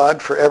upon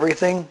God for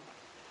everything,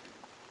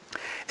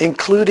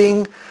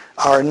 including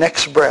our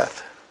next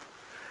breath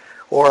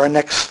or our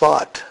next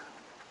thought.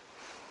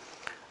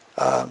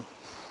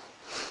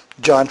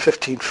 John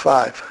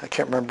 15:5. I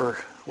can't remember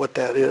what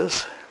that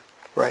is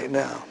right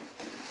now.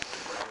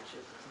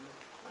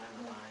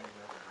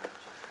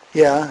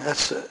 Yeah,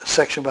 that's a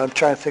section, but I'm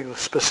trying to think of a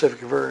specific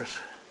verse.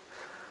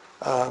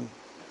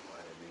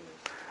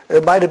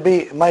 It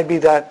might be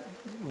that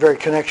very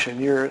connection.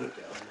 You're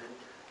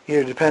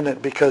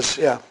dependent because,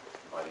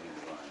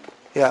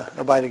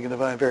 abiding in the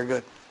vine. Very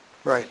good.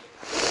 Right.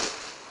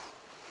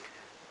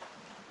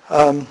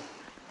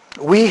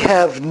 We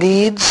have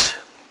needs,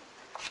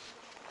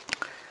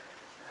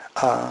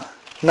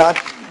 not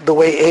the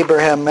way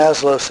Abraham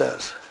Maslow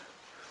says.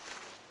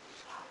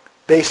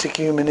 Basic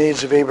human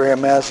needs of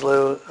Abraham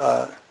Maslow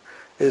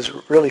is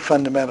really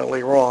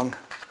fundamentally wrong,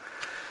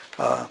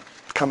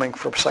 coming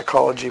from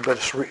psychology, but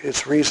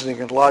its reasoning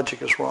and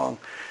logic is wrong.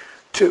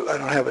 Two, I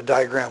don't have a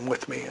diagram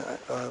with me.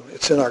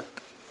 It's in our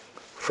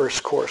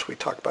first course. We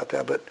talked about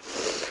that, but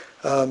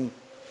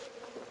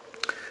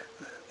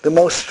the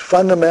most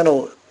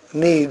fundamental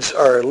needs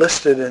are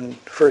listed in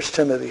 1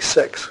 Timothy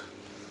 6.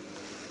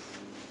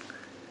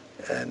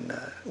 And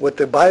what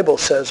the Bible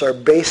says are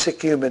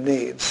basic human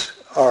needs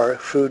are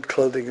food,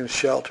 clothing, and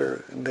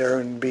shelter, and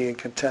therein being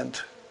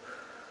content.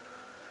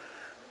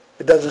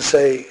 It doesn't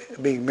say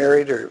being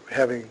married or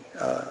having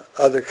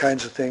other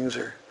kinds of things.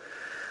 Or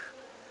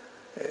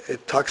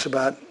it talks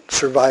about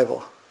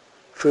survival,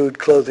 food,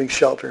 clothing,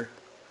 shelter,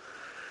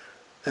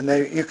 and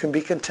you can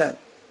be content.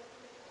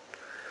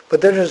 But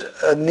there's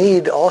a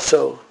need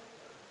also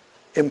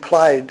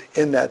implied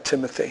in that,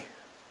 Timothy,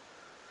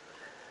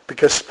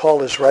 because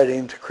Paul is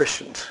writing to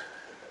Christians.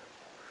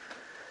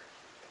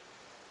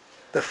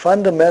 The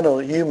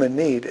fundamental human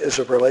need is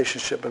a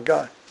relationship with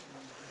God.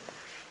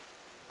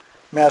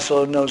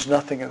 Maslow knows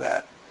nothing of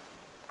that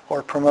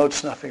or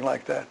promotes nothing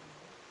like that.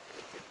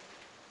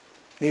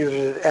 Neither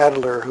did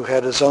Adler, who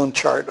had his own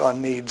chart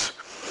on needs.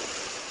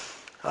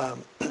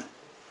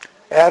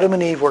 Adam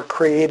and Eve were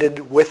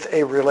created with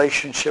a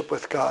relationship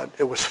with God.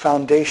 It was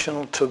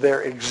foundational to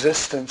their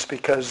existence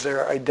because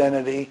their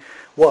identity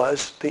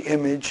was the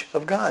image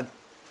of God,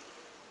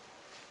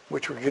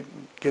 which we're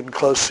getting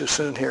close to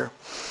soon here.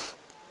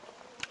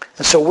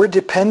 And so we're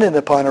dependent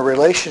upon a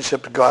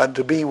relationship with God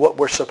to be what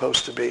we're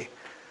supposed to be.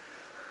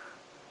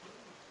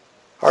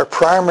 Our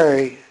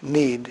primary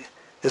need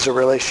is a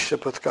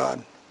relationship with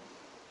God.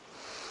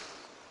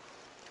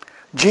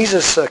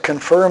 Jesus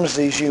confirms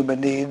these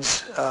human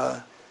needs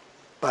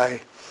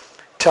by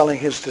telling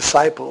his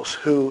disciples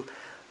who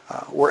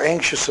were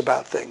anxious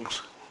about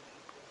things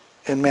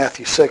in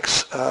Matthew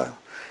 6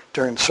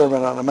 during the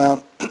Sermon on the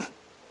Mount.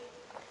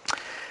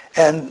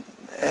 And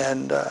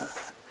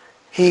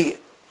he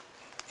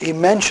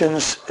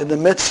mentions in the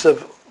midst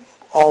of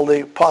all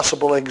the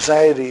possible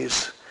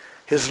anxieties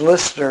his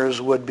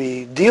listeners would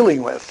be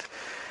dealing with,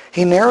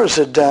 he narrows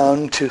it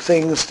down to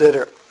things that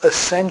are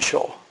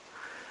essential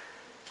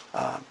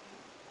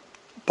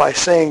by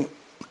saying,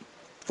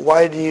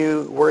 why do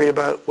you worry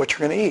about what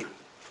you're going to eat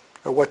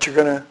or what you're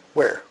going to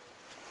wear?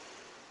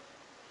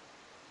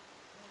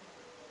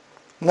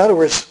 In other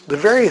words, the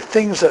very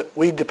things that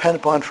we depend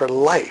upon for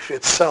life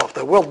itself,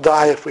 that we'll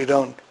die if we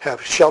don't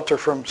have shelter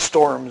from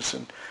storms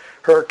and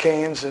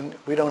hurricanes and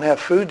we don't have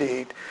food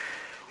to eat.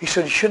 He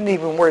said you shouldn't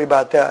even worry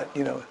about that.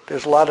 You know,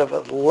 there's a lot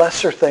of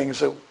lesser things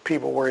that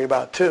people worry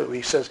about too.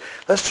 He says,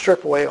 let's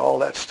strip away all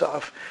that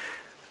stuff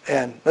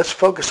and let's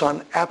focus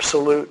on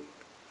absolute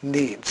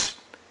needs,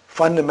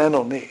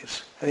 fundamental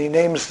needs. And he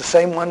names the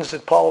same ones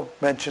that Paul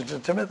mentions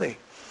in Timothy.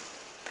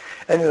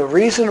 And the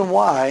reason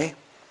why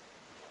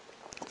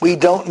we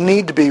don't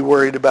need to be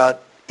worried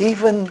about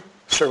even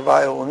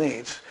survival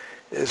needs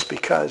is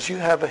because you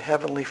have a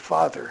heavenly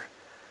Father,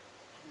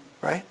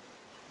 right?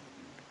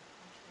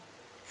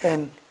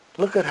 And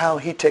look at how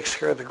he takes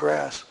care of the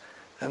grass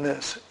and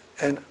this.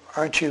 And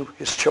aren't you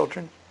his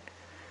children?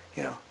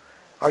 You know,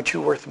 aren't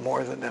you worth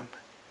more than them?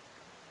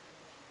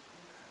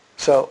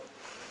 So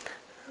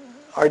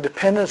our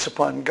dependence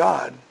upon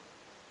God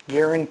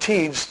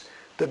guarantees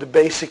that the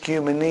basic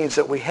human needs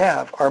that we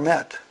have are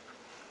met.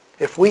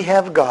 If we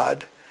have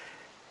God,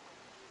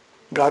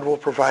 God will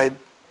provide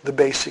the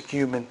basic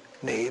human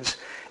needs.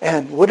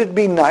 And would it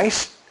be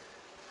nice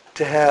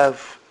to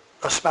have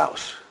a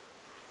spouse?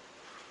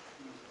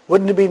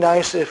 Wouldn't it be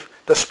nice if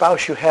the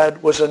spouse you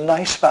had was a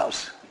nice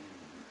spouse?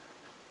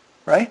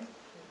 Right?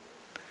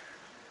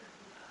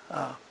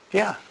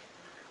 Yeah.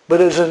 But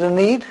is it a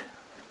need?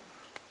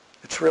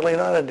 It's really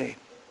not a need.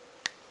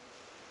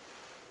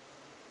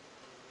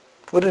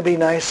 Wouldn't it be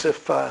nice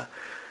if you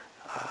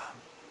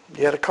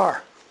had a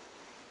car?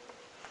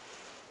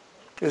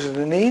 Is it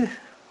a need?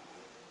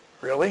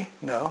 Really?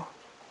 No.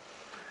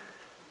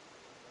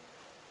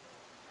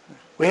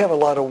 We have a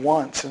lot of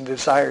wants and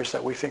desires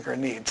that we think are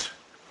needs.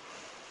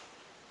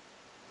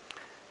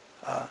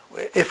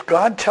 If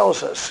God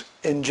tells us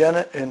I'm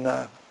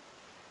a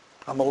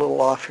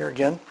little off here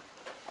again,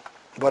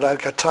 but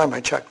I've got time,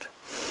 I checked.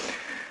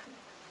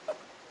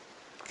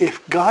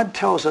 If God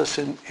tells us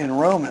in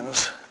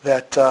Romans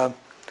that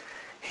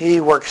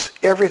he works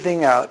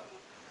everything out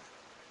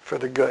for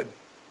the good,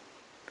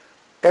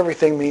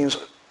 everything means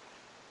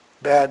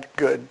bad,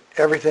 good.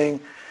 Everything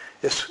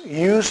is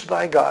used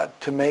by God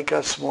to make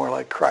us more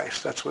like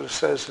Christ. That's what it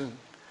says in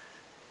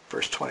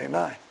verse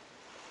 29.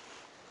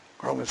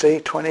 Romans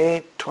 8,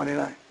 28,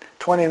 29.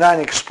 29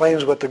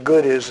 explains what the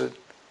good is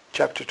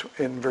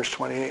in verse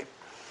 28.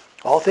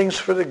 All things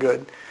for the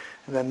good.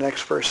 And then the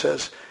next verse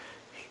says,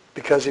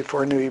 because he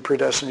foreknew, he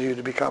predestined you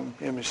to become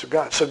image of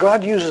God. So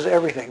God uses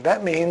everything.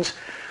 That means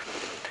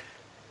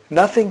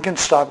nothing can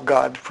stop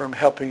God from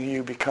helping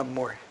you become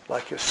more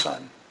like his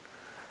son.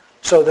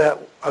 So that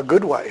a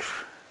good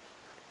wife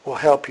will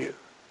help you,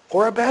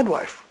 or a bad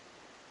wife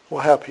will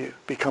help you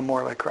become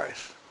more like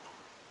Christ.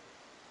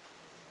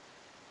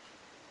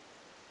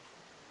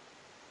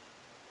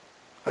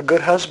 A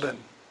good husband,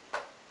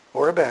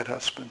 or a bad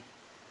husband,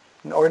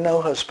 or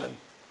no husband,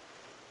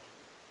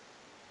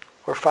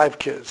 or 5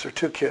 kids, or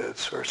 2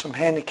 kids, or some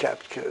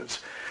handicapped kids,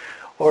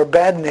 or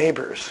bad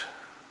neighbors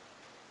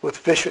with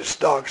vicious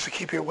dogs to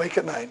keep you awake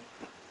at night.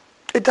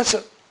 It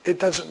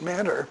doesn't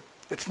matter.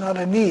 It's not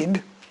a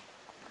need,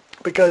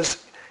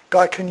 because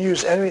God can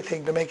use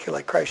anything to make you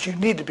like Christ. You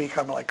need to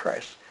become like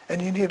Christ,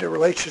 and you need a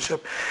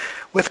relationship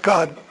with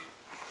God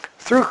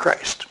through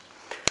Christ.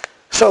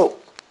 So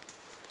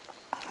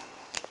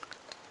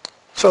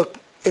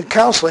in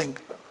counseling,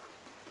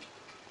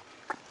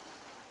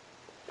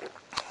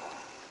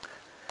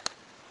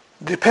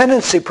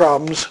 dependency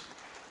problems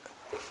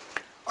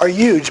are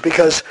huge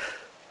because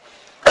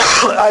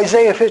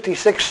Isaiah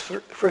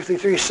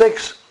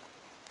 53:6.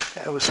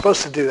 I was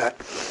supposed to do that,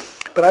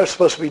 but I was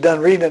supposed to be done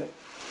reading it.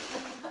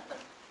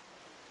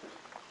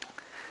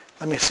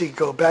 Let me see,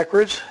 go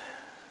backwards.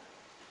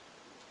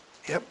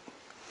 Yep.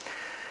 It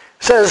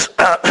says,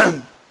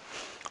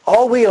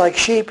 all we like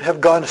sheep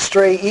have gone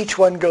astray, each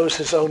one goes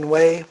his own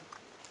way,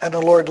 and the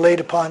Lord laid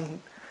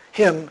upon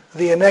him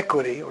the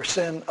iniquity or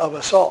sin of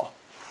us all.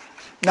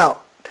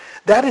 Now,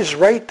 that is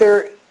right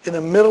there in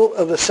the middle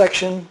of the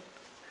section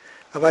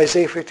of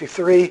Isaiah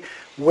 53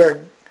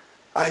 where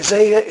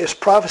Isaiah is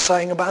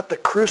prophesying about the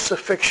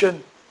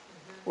crucifixion,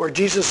 where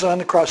Jesus is on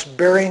the cross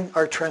bearing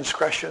our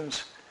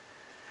transgressions.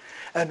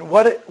 And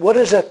what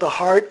is at the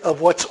heart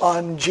of what's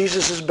on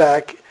Jesus'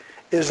 back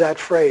is that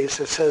phrase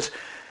that says,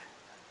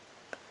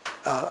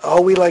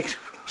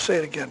 say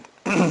it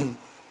again.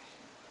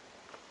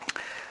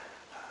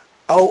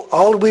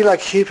 all we like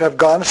sheep have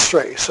gone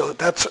astray. So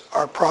that's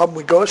our problem.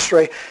 We go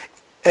astray.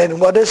 And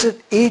what is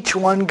it? Each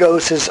one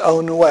goes his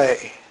own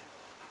way.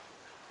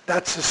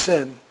 That's the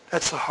sin.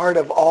 That's the heart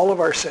of all of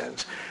our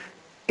sins.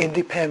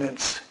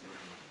 Independence.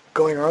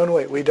 Going our own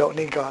way. We don't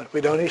need God.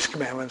 We don't need his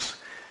commandments.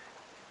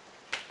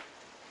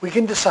 We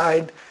can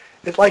decide,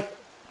 it's like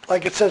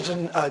it says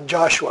in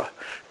Joshua,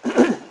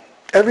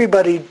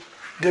 everybody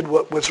did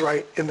what was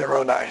right in their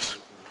own eyes.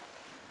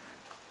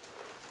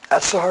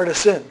 That's the heart of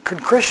sin.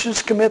 Can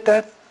Christians commit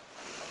that?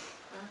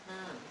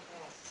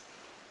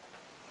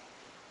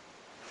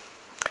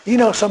 You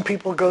know, some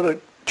people go to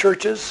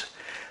churches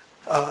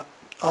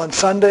on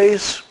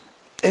Sundays,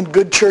 in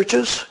good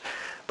churches,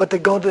 but they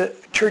go to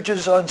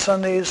churches on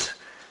Sundays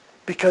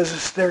because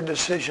it's their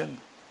decision.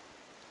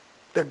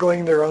 They're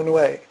going their own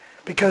way.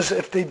 Because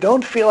if they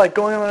don't feel like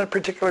going on a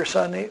particular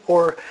Sunday,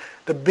 or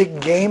the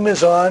big game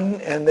is on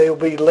and they'll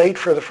be late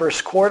for the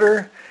first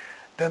quarter,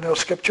 then they'll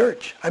skip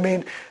church. I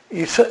mean,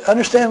 you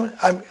understand,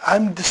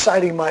 I'm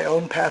deciding my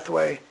own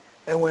pathway.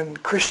 And when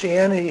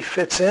Christianity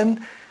fits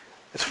in,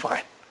 it's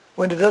fine.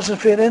 When it doesn't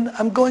fit in,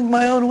 I'm going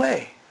my own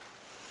way.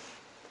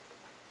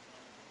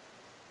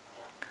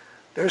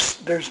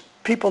 There's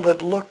people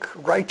that look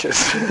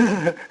righteous,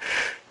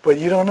 but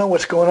you don't know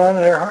what's going on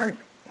in their heart.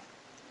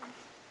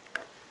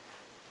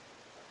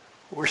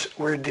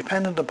 We're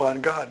dependent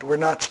upon God. We're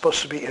not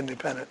supposed to be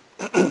independent.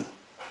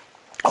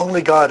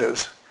 Only God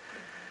is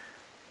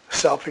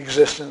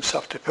self-existent,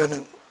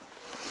 self-dependent.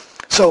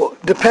 So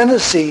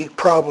dependency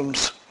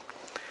problems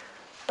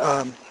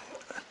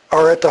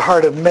are at the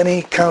heart of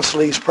many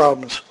counselling's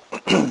problems.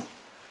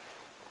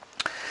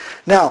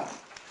 Now,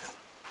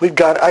 we've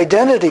got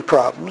identity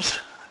problems.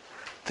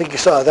 I think you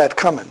saw that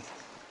coming.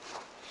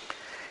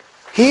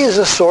 He is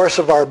the source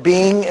of our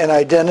being and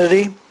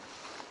identity.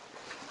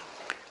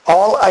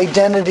 All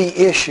identity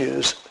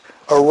issues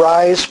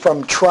arise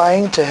from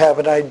trying to have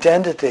an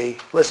identity.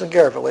 Listen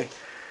carefully.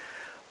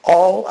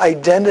 All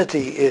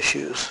identity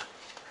issues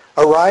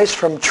arise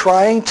from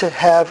trying to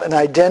have an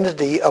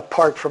identity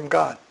apart from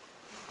God.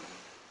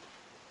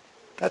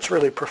 That's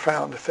really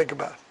profound to think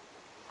about.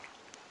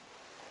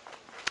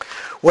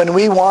 When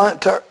we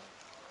want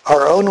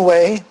our own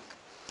way,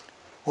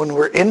 when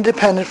we're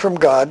independent from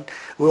God,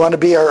 we want to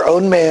be our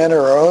own man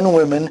or our own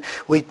woman,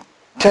 we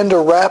tend to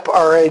wrap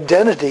our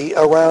identity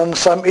around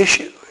some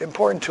issue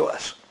important to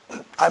us.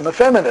 I'm a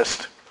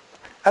feminist.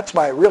 That's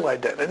my real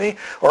identity.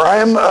 Or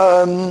I'm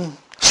a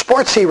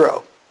sports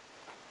hero.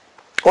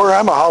 Or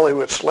I'm a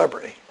Hollywood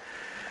celebrity.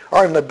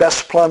 Or I'm the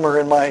best plumber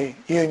in my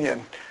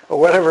union. Or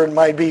whatever it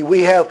might be.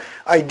 We have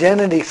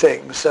identity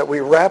things that we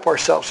wrap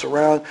ourselves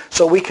around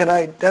so we can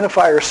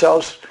identify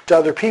ourselves to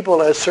other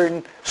people as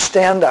certain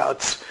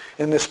standouts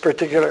in this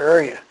particular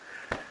area.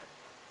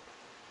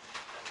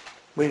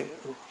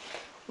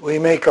 We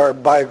make our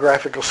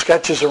biographical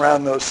sketches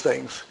around those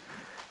things.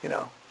 You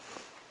know,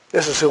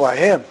 this is who I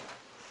am.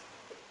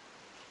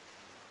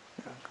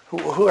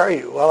 Who are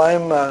you? Well,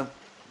 I'm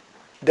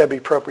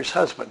Debbie Proper's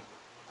husband.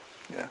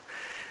 Yeah.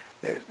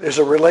 There's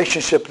a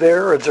relationship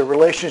there, or it's a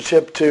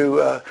relationship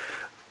to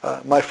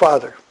my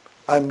father.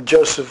 I'm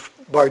Joseph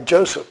Bar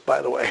Joseph,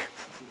 by the way.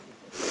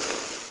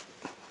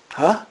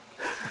 Huh?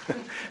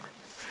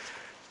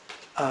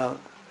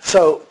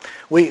 So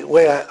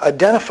we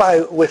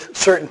identify with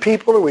certain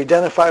people, or we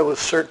identify with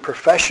a certain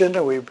profession,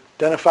 or we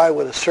identify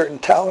with a certain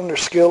talent or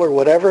skill or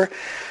whatever.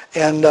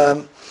 And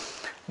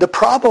the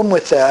problem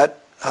with that,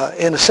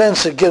 in a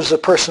sense, it gives a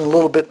person a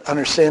little bit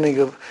understanding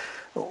of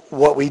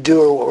what we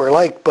do or what we're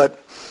like.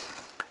 But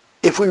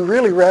if we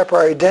really wrap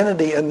our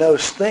identity in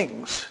those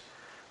things,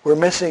 we're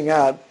missing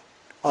out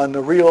on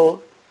the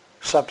real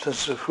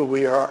substance of who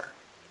we are.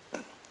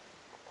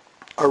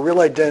 Our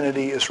real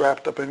identity is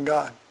wrapped up in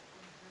God.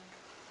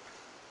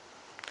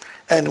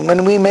 And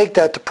when we make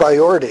that the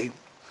priority,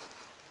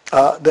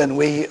 then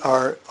we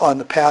are on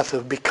the path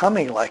of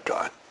becoming like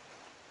God.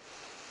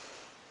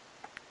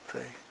 See?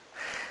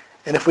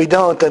 And if we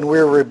don't, then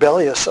we're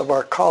rebellious of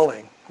our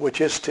calling,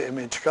 which is to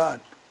image God.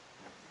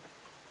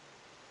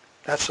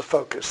 That's the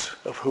focus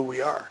of who we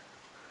are.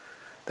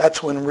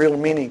 That's when real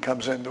meaning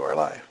comes into our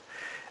life.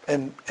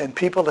 And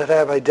people that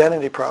have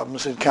identity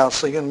problems in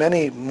counseling, and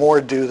many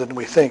more do than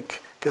we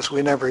think because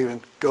we never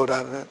even go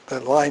down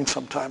that line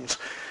sometimes.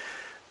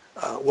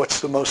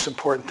 What's the most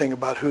important thing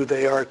about who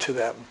they are to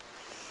them?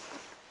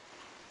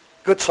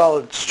 Good,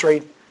 solid,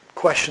 straight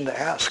question to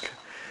ask.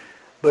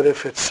 But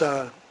if it's,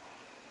 I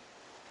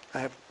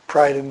have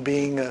pride in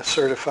being a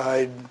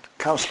certified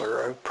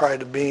counselor, or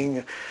pride of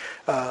being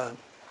a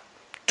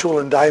tool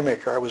and die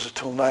maker. I was a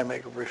tool and die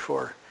maker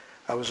before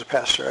I was a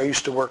pastor. I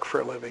used to work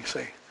for a living,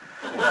 see.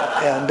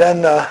 And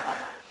then, the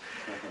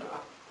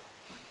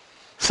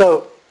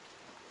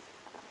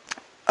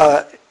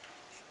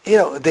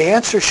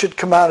answer should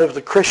come out of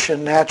the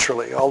Christian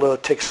naturally, although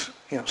it takes,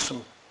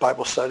 some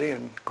Bible study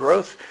and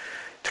growth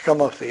to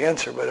come up with the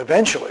answer. But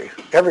eventually,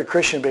 every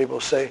Christian will be able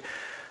to say,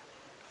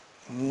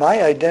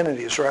 my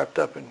identity is wrapped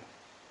up in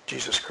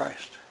Jesus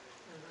Christ.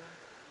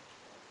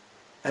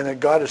 And that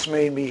God has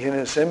made me in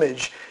his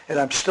image, and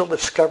I'm still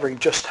discovering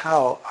just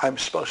how I'm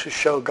supposed to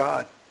show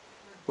God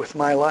with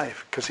my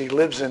life, because he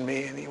lives in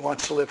me and he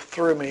wants to live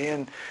through me,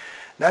 and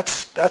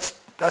that's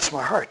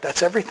my heart.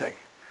 That's everything.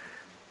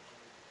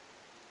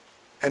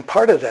 And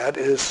part of that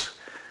is,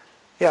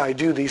 I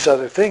do these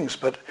other things,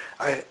 but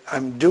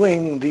I'm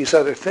doing these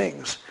other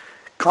things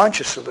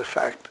conscious of the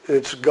fact that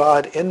it's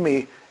God in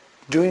me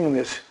doing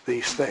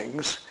these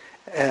things,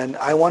 and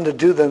I want to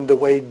do them the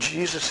way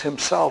Jesus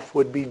himself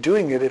would be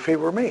doing it if he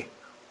were me.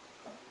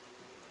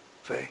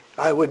 See?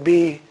 I would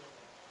be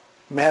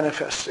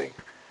manifesting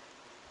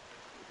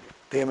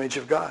the image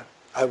of God.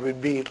 I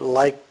would be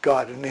like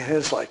God and in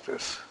his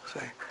likeness. See?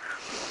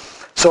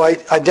 So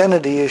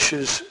identity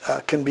issues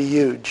can be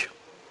huge.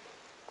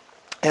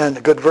 And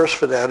a good verse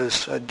for that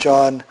is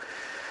John,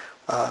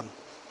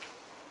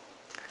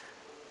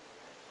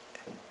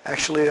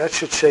 actually that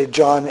should say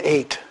John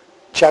 8.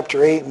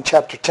 Chapter 8 and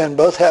chapter 10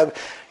 both have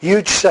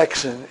huge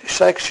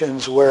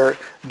sections where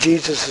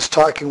Jesus is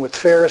talking with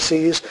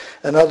Pharisees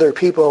and other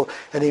people,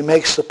 and he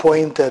makes the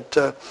point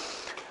that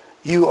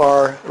you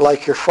are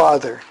like your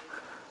father.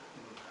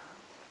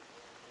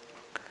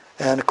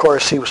 And of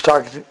course he was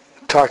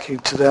talking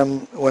to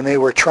them when they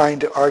were trying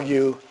to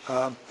argue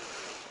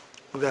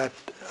that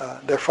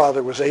their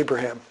father was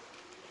Abraham.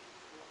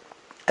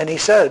 And he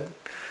said,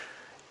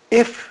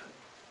 if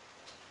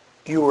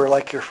you were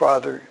like your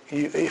father,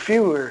 if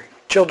you were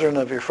children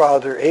of your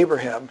father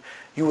Abraham,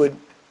 you would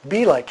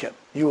be like him.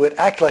 You would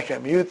act like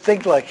him. You would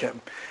think like him.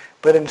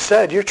 But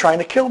instead, you're trying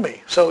to kill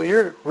me. So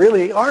you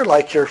really are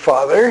like your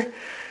father,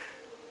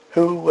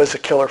 who was a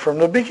killer from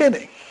the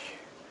beginning.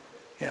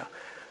 Yeah.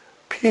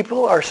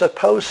 People are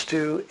supposed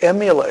to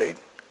emulate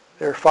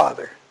their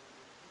father.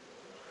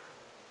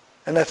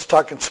 And that's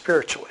talking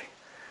spiritually.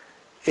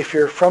 If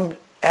you're from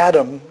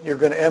Adam, you're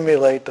going to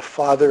emulate the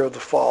father of the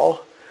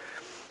fall.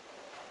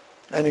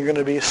 And you're going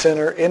to be a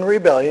sinner in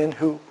rebellion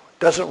who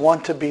doesn't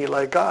want to be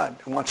like God,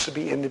 who wants to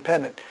be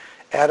independent.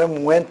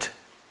 Adam went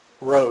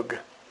rogue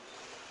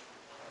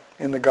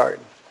in the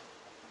garden.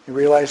 You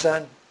realize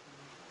that?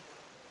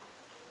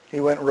 He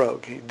went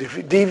rogue. He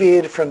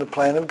deviated from the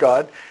plan of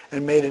God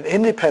and made an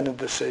independent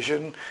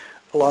decision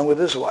along with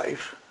his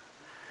wife,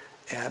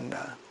 and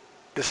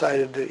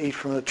decided to eat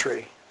from the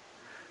tree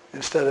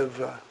instead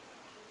of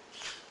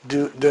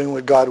doing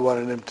what God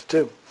wanted him to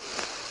do.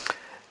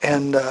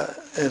 And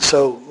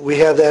so we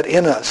have that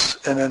in us.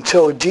 And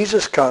until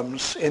Jesus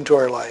comes into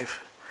our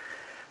life,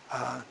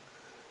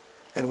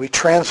 and we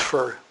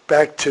transfer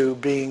back to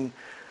being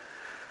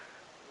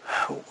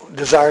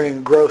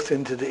desiring growth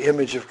into the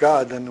image of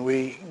God, then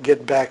we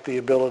get back the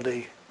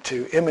ability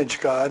to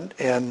image God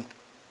and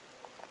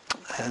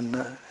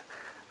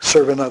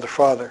serve another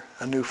Father,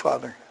 a new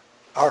Father,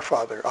 our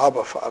Father,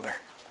 Abba Father.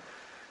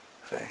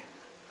 See?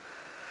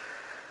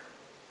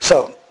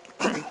 So,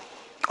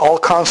 all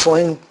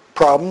counseling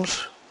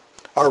problems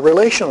are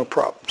relational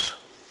problems.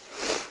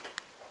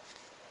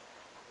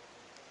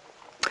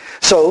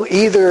 So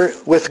either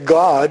with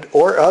God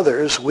or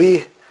others,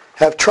 we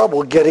have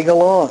trouble getting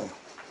along.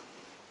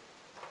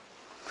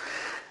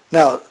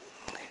 Now,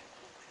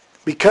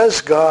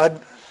 because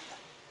God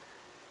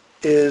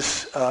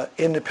is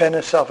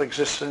independent,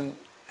 self-existent,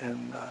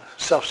 and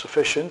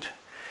self-sufficient,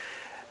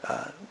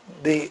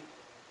 the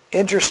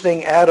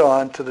interesting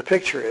add-on to the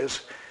picture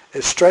is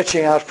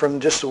stretching out from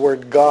just the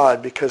word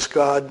God, because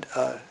God,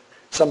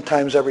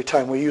 sometimes every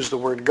time we use the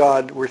word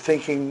God, we're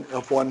thinking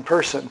of one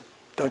person,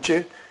 don't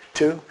you?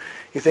 Too?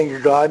 You think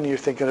of God and you're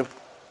thinking of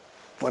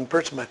one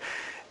person. But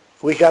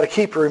we got to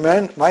keep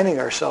reminding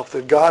ourselves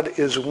that God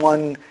is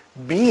one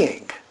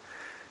being.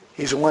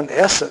 He's one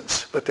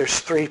essence, but there's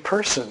three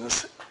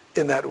persons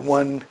in that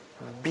one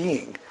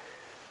being.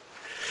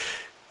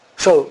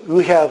 So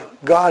we have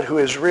God, who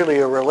is really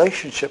a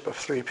relationship of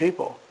three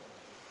people.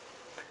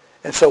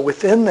 And so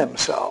within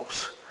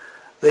themselves,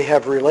 they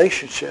have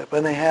relationship,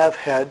 and they have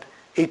had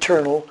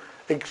eternal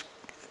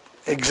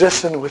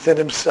existence within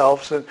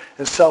themselves and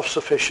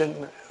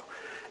self-sufficient,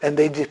 and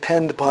they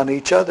depend upon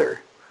each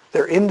other.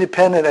 They're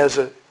independent as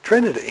a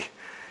Trinity,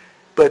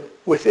 but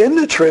within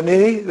the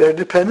Trinity, they're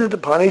dependent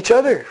upon each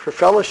other for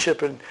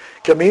fellowship and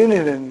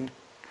communion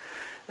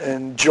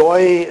and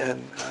joy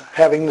and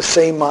having the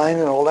same mind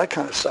and all that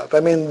kind of stuff. I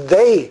mean,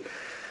 they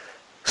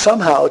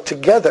somehow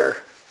together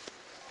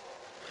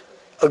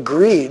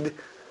agreed,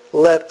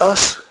 let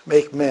us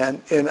make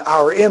man in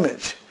our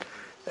image.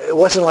 It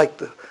wasn't like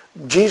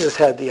Jesus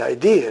had the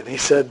idea, and he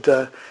said,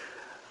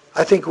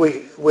 I think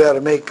we ought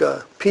to make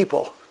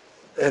people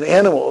and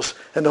animals,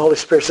 and the Holy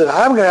Spirit said,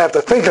 I'm going to have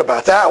to think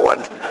about that one.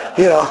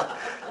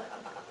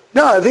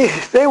 No,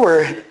 they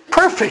were in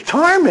perfect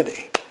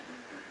harmony.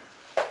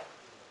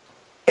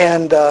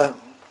 And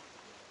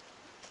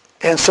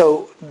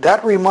so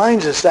that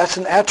reminds us that's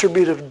an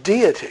attribute of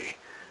deity.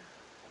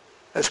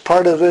 As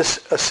part of this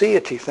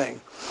aseity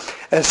thing.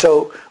 And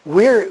so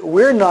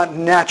we're not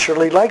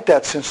naturally like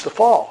that since the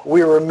fall.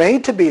 We were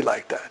made to be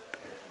like that.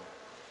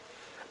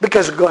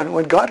 Because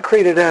when God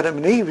created Adam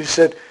and Eve, he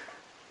said,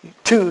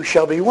 two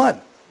shall be one.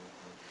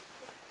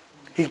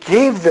 He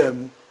gave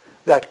them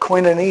that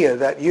koinonia,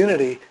 that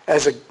unity,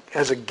 as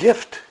a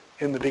gift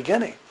in the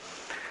beginning.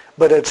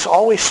 But it's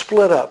always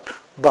split up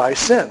by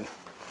sin.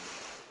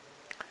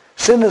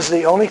 Sin is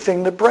the only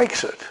thing that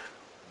breaks it.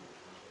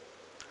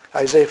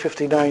 Isaiah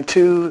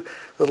 59:2,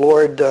 the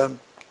Lord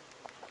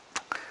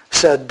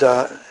said,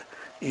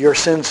 your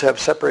sins have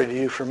separated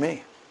you from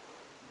me.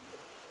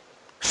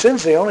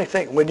 Sin's the only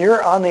thing. When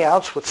you're on the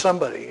outs with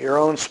somebody, your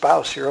own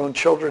spouse, your own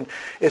children,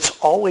 it's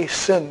always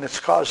sin that's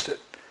caused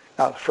it.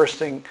 Now, the first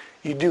thing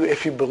you do,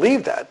 if you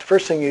believe that, the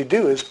first thing you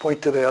do is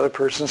point to the other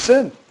person's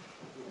sin.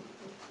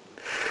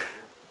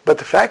 But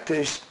the fact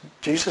is,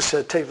 Jesus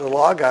said, take the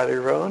log out of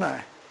your own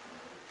eye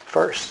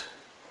first.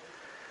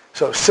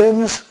 So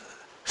sins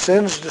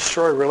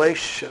destroy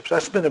relationships.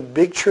 That's been a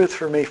big truth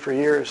for me for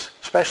years,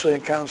 especially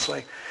in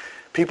counseling.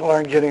 People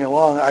aren't getting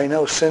along. I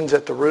know sin's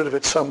at the root of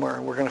it somewhere,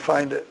 and we're going to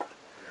find it.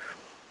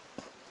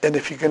 And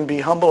if you can be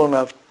humble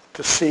enough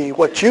to see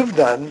what you've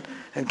done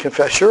and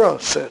confess your own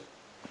sin,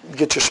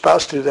 get your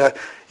spouse to do that,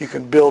 you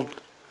can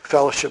build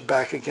fellowship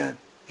back again.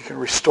 You can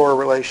restore a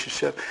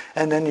relationship,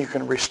 and then you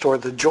can restore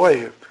the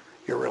joy of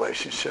your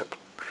relationship.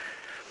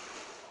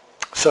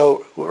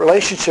 So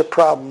relationship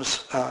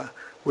problems,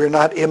 we're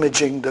not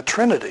imaging the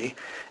Trinity,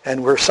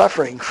 and we're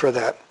suffering for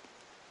that.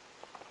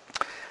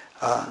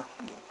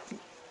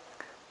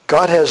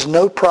 God has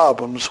no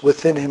problems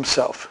within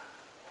himself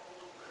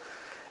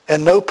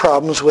and no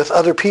problems with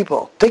other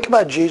people. Think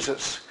about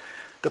Jesus,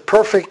 the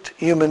perfect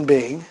human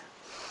being,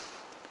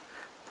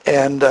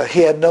 and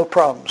he had no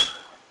problems.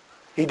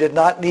 He did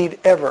not need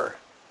ever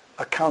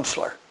a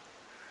counselor,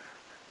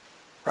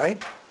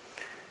 right?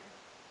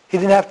 He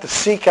didn't have to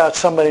seek out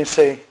somebody and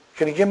say,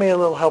 can you give me a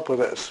little help with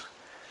this?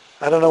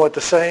 I don't know what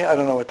to say. I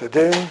don't know what to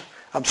do.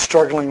 I'm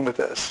struggling with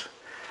this.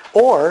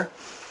 Or,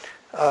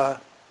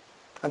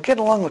 I'm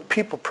getting along with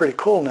people pretty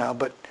cool now,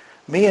 but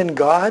me and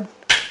God,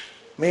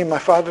 me and my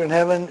Father in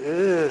heaven,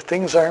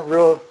 things aren't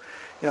real,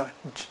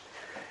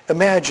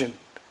 imagine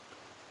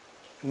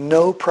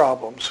no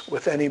problems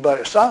with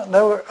anybody. So,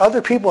 no,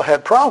 other people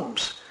had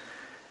problems,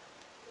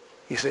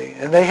 you see,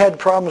 and they had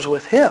problems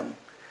with him,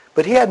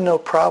 but he had no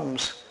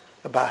problems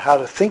about how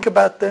to think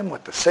about them,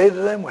 what to say to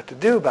them, what to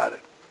do about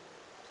it.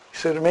 You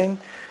see what I mean?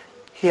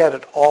 He had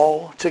it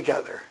all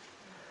together.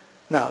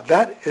 Now,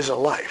 that is a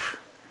life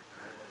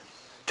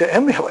to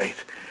emulate.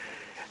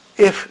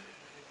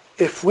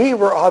 If we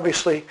were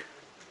obviously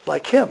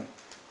like him,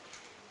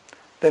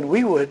 then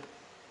we would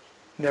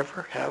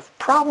never have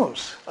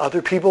problems.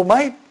 Other people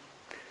might,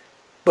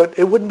 but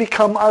it wouldn't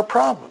become our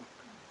problem.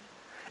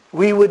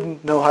 We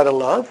wouldn't know how to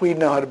love. We'd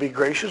know how to be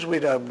gracious.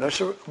 We'd know how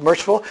to be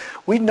merciful.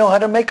 We'd know how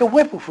to make a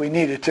whip if we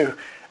needed to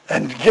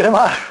and get him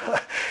out.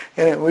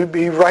 And we'd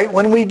be right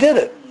when we did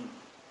it.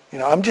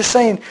 I'm just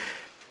saying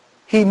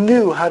he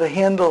knew how to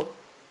handle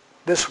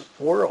this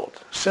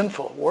world,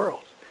 sinful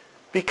world,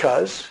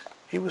 because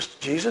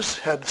Jesus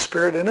had the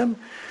Spirit in him,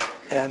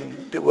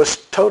 and it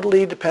was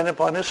totally dependent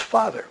upon his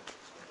Father.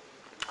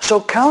 So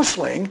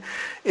counseling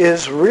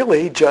is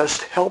really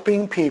just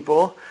helping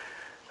people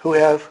who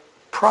have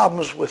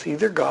problems with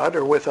either God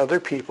or with other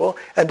people,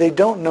 and they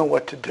don't know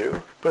what to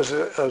do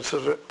because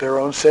of their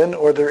own sin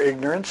or their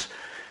ignorance,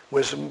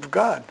 wisdom of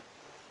God.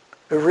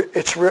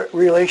 It's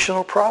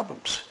relational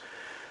problems.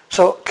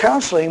 So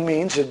counseling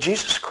means that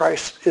Jesus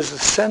Christ is the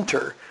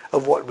center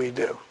of what we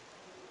do.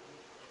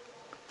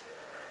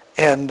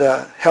 And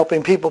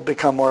helping people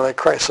become more like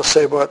Christ. I'll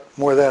say about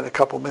more of that in a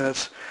couple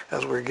minutes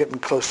as we're getting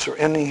close to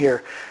ending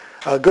here.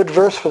 A good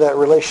verse for that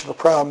relational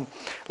problem,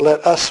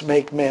 let us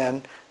make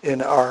man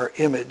in our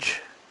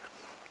image.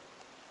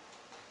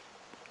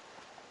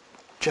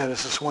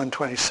 Genesis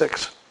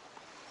 1:26.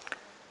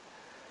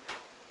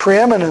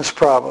 Preeminence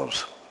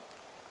problems.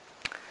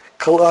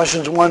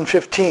 Colossians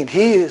 1:15,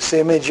 he is the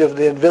image of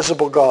the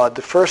invisible God,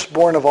 the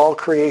firstborn of all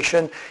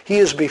creation. He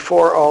is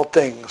before all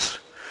things.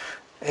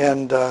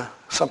 And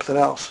something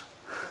else.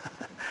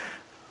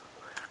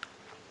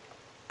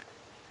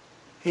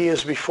 He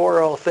is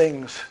before all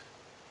things,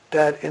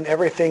 that in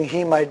everything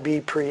he might be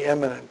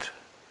preeminent.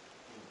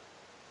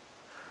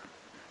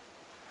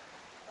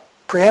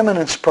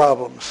 Preeminence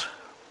problems.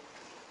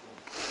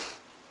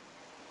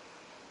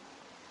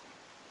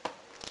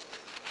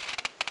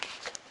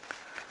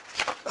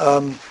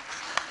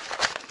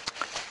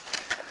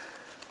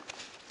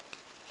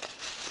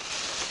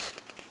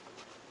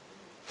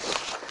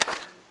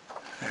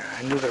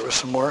 I knew there was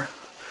some more.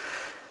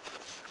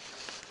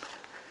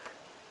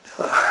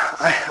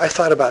 I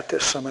thought about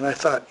this some, and I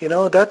thought,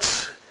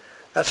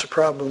 that's a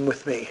problem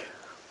with me.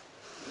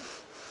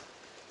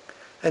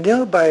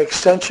 And by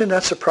extension,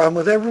 that's a problem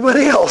with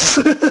everybody else.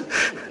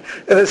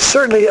 And it's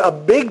certainly a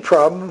big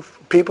problem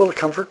for people to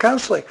come for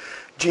counseling.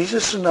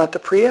 Jesus is not the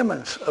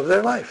preeminence of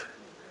their life.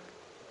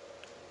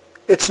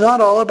 It's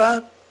not all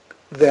about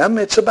them,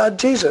 it's about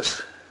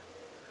Jesus.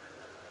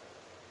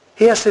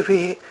 He has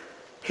to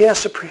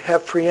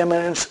have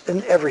preeminence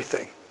in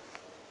everything.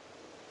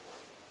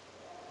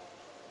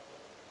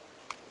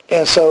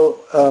 And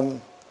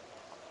so,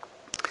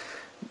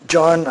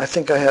 John, I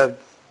think I have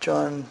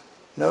John,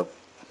 nope.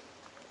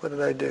 What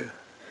did I do?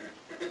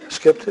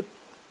 Skipped it?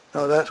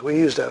 No, we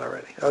used that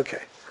already.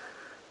 Okay.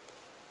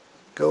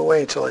 Go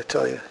away until I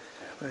tell you.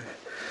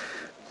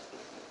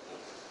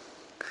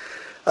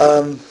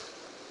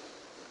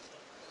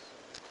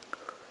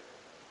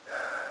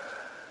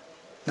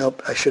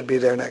 Nope, I should be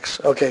there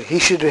next. Okay, he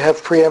should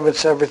have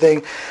preeminence in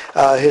everything.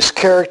 His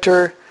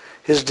character,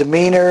 his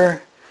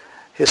demeanor,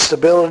 his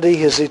stability,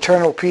 his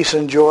eternal peace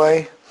and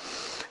joy.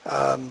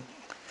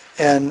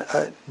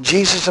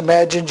 Jesus,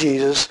 imagine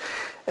Jesus,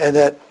 and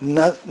that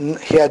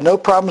he had no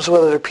problems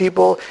with other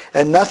people,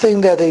 and nothing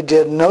that they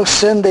did, no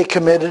sin they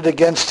committed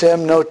against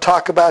him, no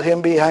talk about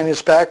him behind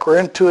his back or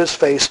into his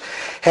face,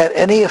 had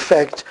any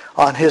effect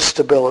on his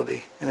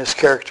stability and his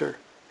character,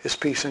 his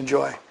peace and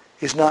joy.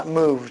 He's not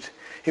moved.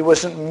 He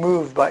wasn't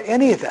moved by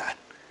any of that.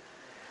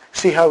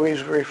 See how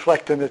he's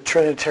reflecting the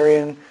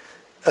Trinitarian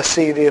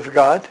aseity of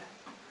God?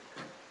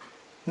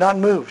 Not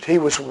moved. He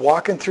was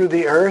walking through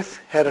the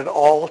earth, had it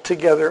all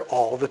together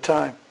all the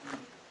time,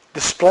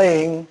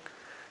 displaying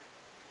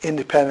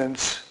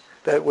independence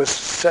that was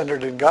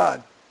centered in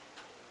God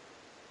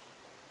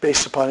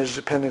based upon his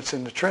dependence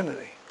in the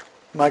Trinity.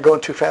 Am I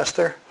going too fast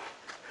there?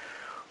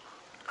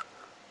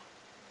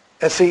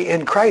 And see,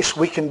 in Christ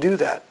we can do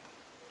that.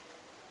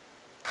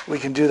 We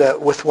can do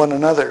that with one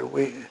another.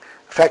 In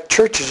fact,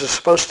 churches are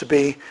supposed to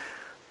be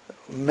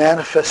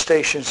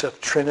manifestations of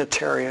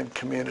Trinitarian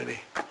community.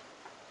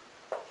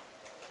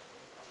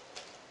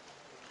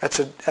 That's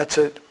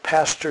a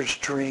pastor's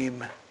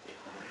dream,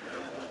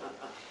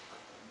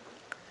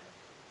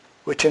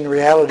 which in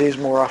reality is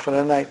more often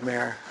a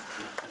nightmare.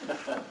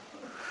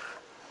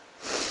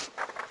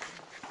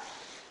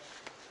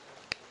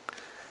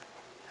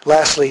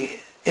 Lastly,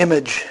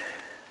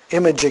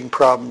 imaging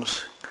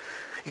problems.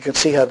 You can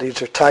see how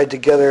these are tied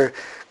together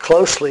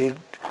closely,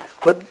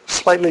 but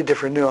slightly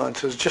different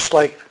nuances, just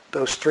like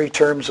those three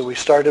terms that we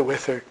started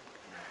with are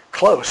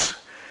close,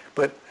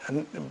 but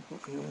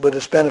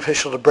it's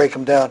beneficial to break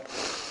them down.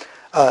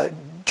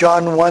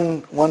 John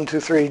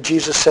 1:1-3,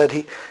 Jesus said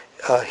he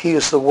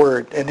is the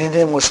Word, and in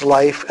him was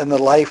life, and the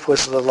life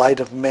was the light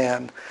of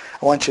man.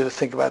 I want you to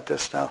think about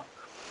this now.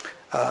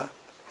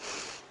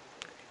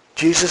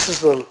 Jesus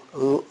is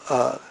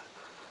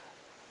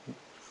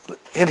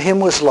in him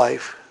was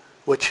life,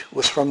 which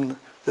was from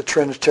the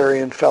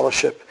Trinitarian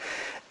fellowship,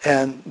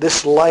 and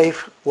this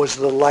life was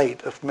the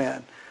light of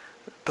man.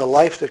 The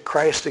life that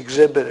Christ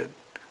exhibited,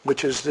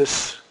 which is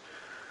this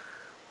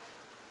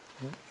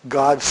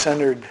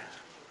God-centered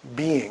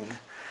being,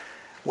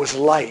 was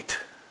light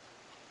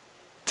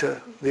to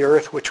the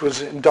earth, which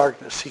was in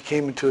darkness. He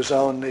came into his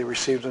own, they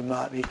received him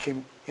not. He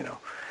came,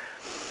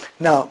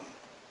 Now,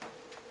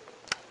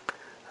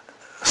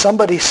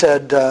 somebody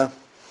said,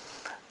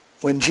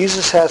 when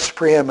Jesus has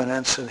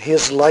preeminence and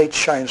his light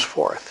shines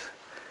forth,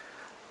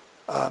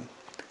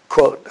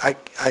 quote, I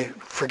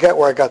forget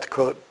where I got the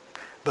quote,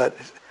 but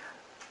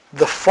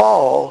the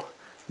fall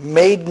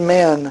made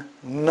man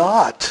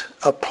not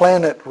a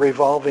planet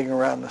revolving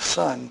around the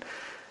sun,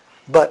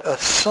 but a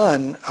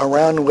sun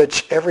around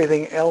which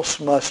everything else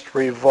must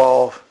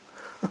revolve.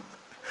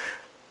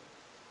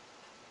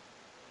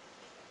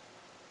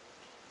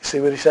 See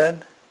what he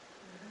said?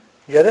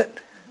 Get it?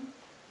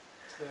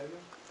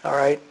 All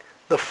right.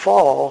 The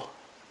fall,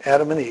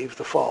 Adam and Eve,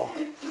 the fall,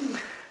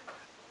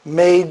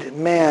 made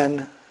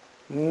man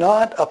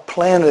not a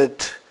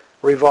planet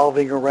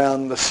revolving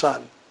around the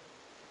sun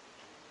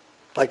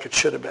like it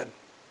should have been.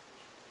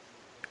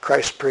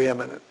 Christ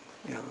preeminent,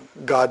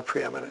 God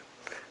preeminent.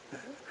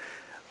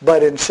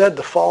 But instead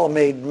the fall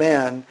made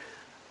man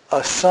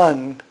a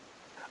sun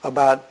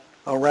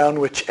around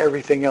which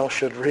everything else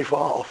should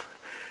revolve.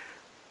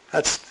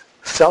 That's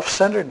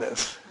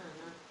self-centeredness.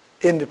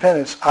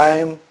 Independence.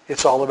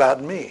 It's all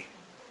about me.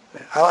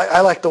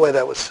 I like the way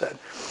that was said.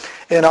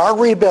 In our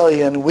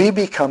rebellion, we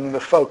become the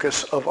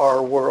focus of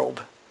our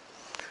world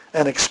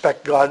and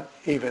expect God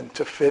even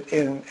to fit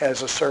in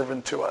as a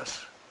servant to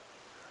us.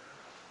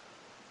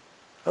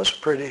 Those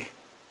are pretty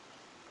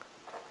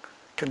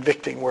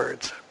convicting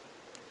words.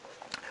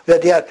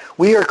 That yet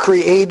we are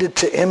created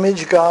to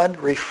image God,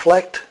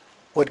 reflect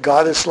what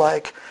God is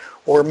like,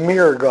 or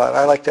mirror God.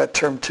 I like that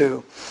term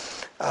too.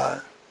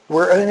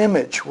 We're an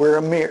image. We're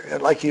a mirror.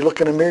 Like you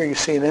look in a mirror, you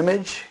see an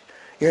image.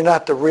 You're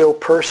not the real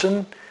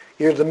person.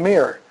 You're the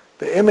mirror.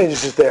 The image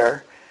is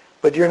there,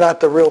 but you're not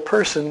the real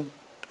person.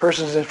 The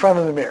person's in front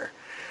of the mirror.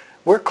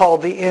 We're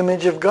called the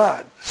image of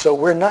God. So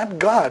we're not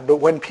God, but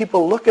when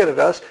people look at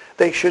us,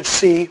 they should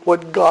see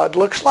what God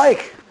looks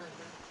like.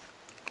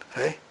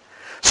 Okay?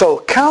 So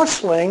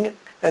counseling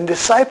and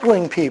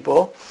discipling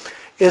people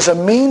is a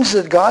means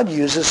that God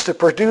uses to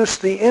produce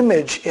the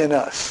image in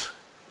us.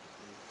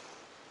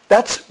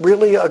 That's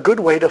really a good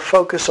way to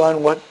focus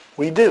on what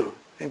we do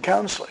in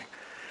counseling.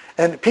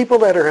 And people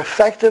that are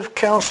effective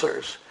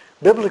counselors,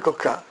 biblical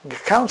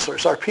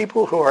counselors, are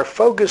people who are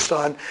focused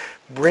on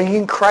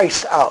bringing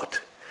Christ out.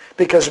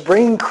 Because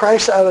bringing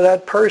Christ out of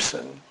that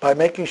person by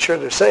making sure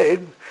they're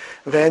saved,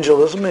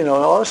 evangelism,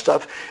 all that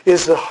stuff,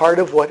 is the heart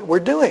of what we're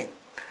doing.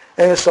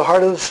 And it's the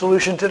heart of the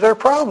solution to their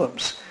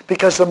problems.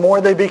 Because the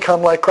more they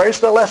become like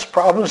Christ, the less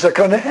problems they're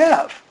going to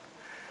have.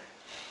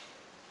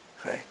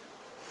 Okay?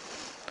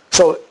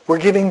 So we're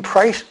giving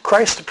Christ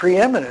the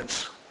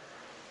preeminence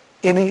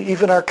in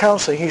even our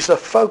counseling. He's the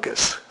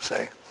focus,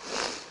 say.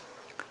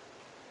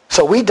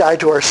 So we die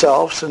to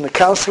ourselves, and the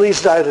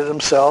counselees die to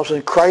themselves,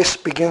 and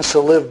Christ begins to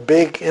live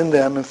big in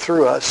them and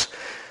through us.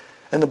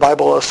 And the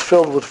Bible is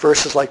filled with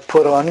verses like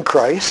 "Put on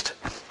Christ."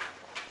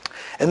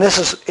 And this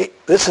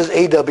is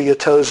A.W.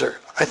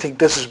 Tozer. I think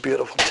this is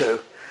beautiful too.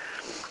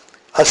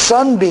 A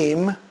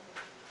sunbeam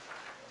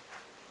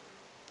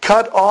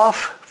cut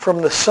off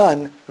from the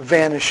sun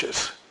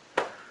vanishes.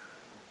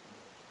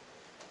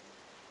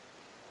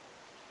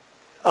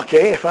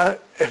 Okay,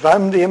 if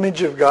I'm the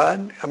image of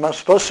God, I'm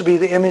supposed to be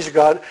the image of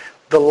God,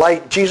 the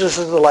light. Jesus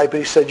is the light, but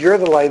he said, you're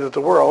the light of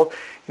the world.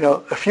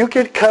 If you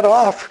get cut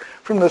off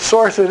from the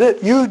source of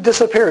it, you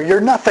disappear. You're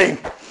nothing.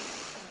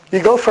 You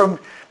go from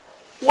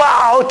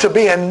wow to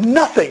being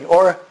nothing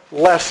or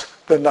less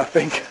than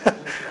nothing.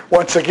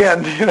 Once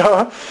again,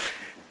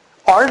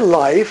 our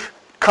life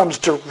comes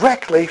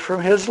directly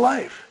from his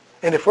life.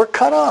 And if we're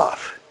cut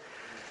off,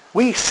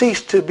 we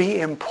cease to be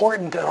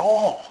important at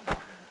all.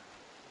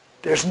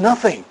 There's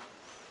nothing.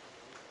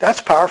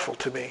 That's powerful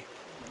to me.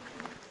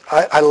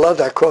 I love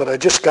that quote. I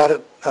just got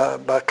it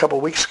about a couple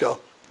weeks ago.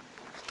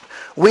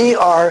 We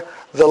are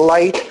the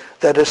light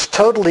that is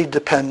totally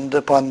dependent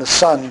upon the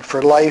sun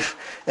for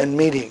life and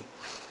meaning.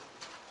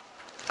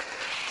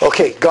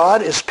 Okay,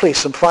 God is pleased.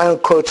 Some final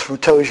quotes from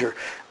Tozer.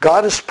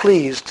 God is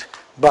pleased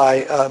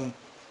by...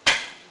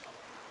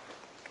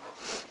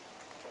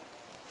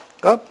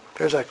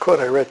 there's that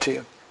quote I read to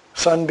you.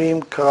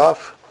 Sunbeam cut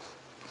off.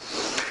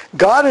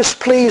 God is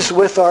pleased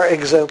with our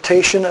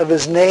exaltation of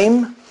his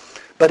name,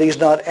 but he's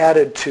not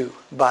added to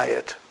by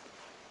it.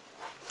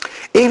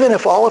 Even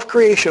if all of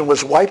creation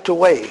was wiped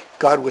away,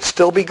 God would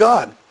still be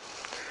God,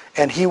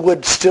 and he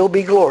would still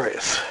be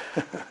glorious.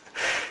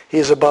 He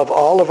is above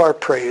all of our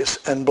praise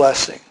and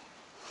blessing.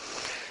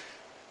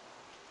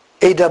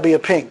 A.W.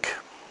 Pink,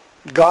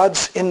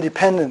 God's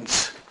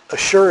independence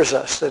assures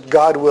us that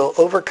God will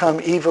overcome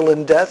evil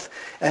and death,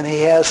 and he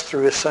has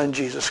through his Son,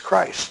 Jesus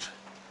Christ.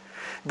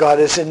 God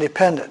is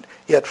independent,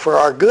 yet for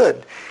our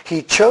good,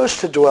 he chose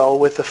to dwell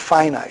with the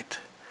finite.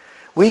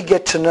 We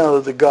get to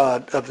know the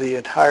God of the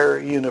entire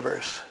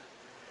universe.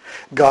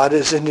 God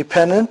is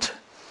independent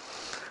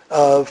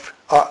of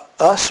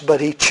us, but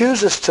he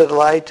chooses to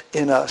delight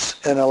in us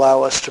and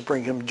allow us to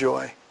bring him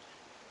joy.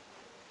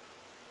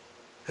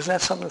 Isn't that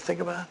something to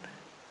think about?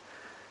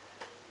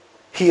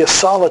 He is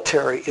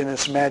solitary in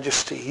his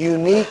majesty,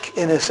 unique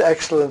in his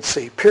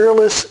excellency,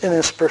 peerless in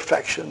his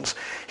perfections.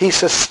 He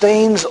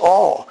sustains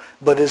all,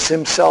 but is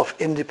himself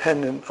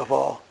independent of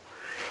all.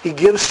 He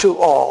gives to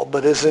all,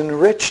 but is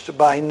enriched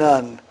by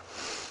none.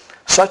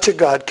 Such a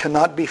God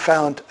cannot be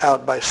found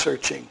out by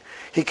searching.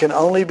 He can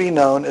only be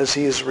known as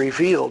he is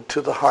revealed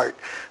to the heart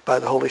by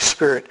the Holy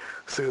Spirit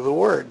through the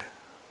Word.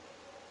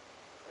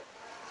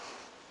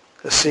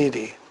 The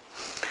CD.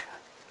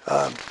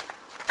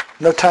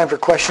 No time for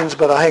questions,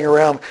 but I'll hang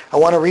around. I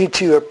want to read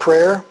to you a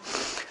prayer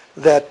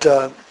that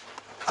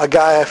a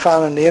guy I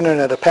found on the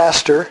internet, a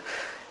pastor,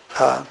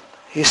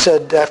 he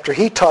said after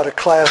he taught a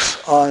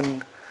class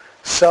on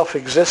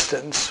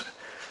self-existence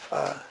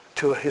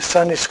to his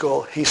Sunday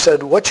school, he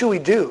said, what should we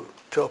do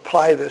to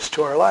apply this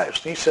to our lives?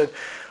 And he said,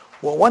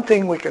 well, one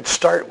thing we could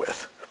start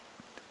with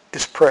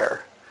is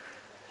prayer.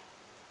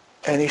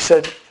 And he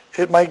said,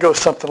 it might go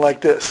something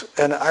like this.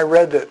 And I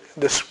read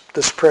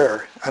this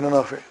prayer. I don't know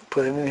if I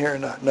put it in here or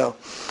not. No.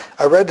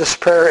 I read this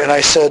prayer and I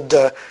said,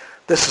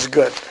 this is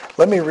good.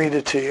 Let me read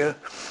it to you.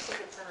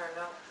 It's in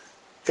our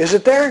notes. Is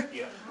it there?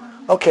 Yeah.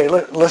 Okay,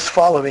 let's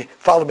follow me.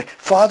 Follow me.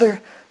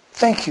 Father,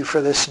 thank you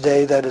for this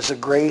day that is a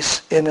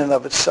grace in and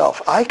of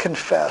itself. I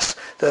confess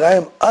that I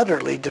am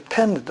utterly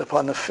dependent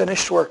upon the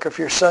finished work of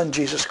your Son,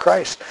 Jesus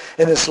Christ,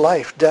 in his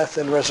life, death,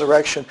 and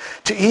resurrection,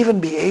 to even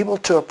be able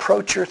to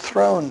approach your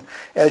throne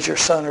as your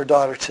son or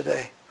daughter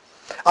today.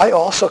 I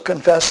also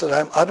confess that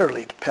I'm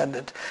utterly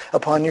dependent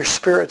upon your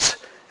Spirit's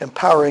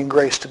empowering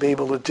grace to be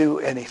able to do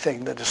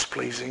anything that is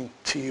pleasing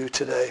to you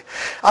today.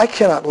 I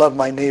cannot love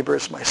my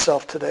neighbors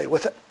myself today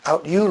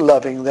without you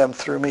loving them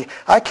through me.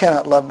 I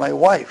cannot love my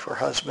wife or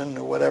husband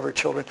or whatever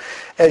children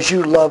as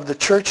you love the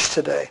church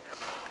today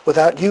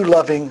without you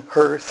loving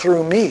her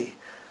through me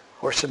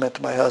or submit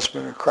to my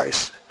husband or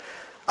Christ.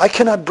 I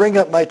cannot bring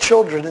up my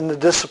children in the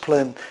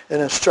discipline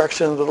and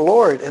instruction of the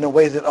Lord in a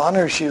way that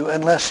honors you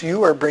unless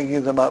you are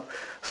bringing them up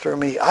through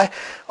me. I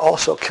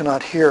also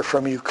cannot hear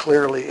from you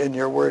clearly in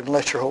your word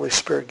unless your Holy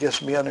Spirit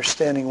gives me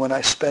understanding when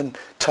I spend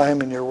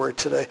time in your word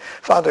today.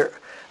 Father,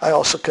 I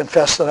also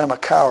confess that I'm a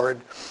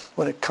coward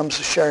when it comes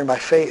to sharing my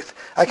faith.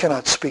 I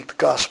cannot speak the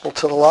gospel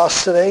to the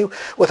lost today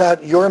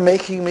without your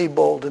making me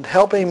bold and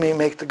helping me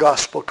make the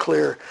gospel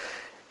clear.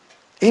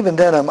 Even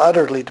then, I'm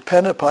utterly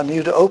dependent upon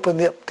you to open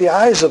the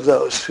eyes of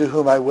those to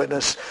whom I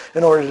witness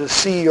in order to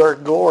see your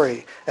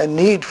glory and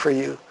need for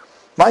you.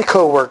 My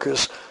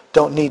co-workers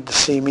don't need to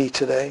see me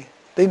today.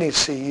 They need to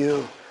see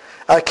you.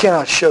 I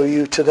cannot show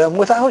you to them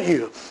without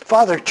you.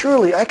 Father,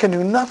 truly, I can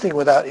do nothing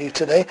without you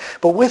today,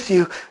 but with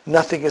you,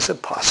 nothing is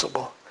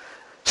impossible.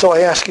 So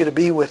I ask you to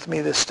be with me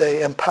this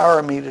day,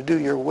 empower me to do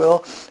your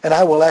will, and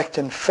I will act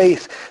in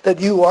faith that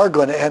you are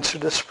going to answer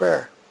this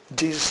prayer. In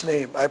Jesus'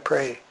 name, I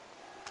pray.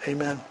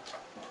 Amen.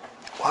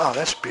 Wow,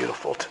 that's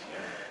beautiful.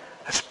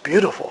 That's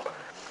beautiful.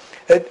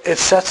 It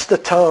sets the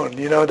tone,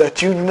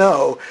 that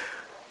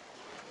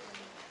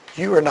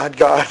you are not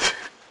God.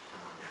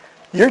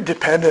 You're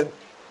dependent.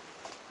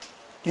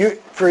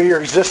 For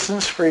your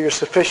existence, for your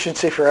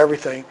sufficiency, for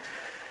everything.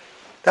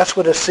 That's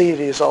what aseity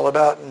is all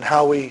about, and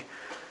how we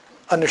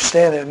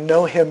understand it and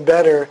know him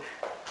better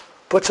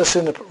puts us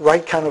in the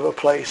right kind of a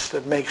place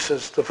that makes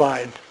us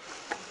divine.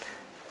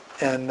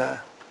 And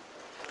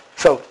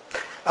so,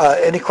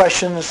 any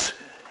questions?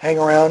 Hang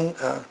around.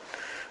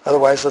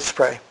 Otherwise, let's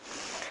pray.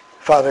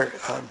 Father,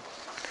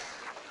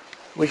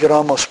 we could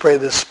almost pray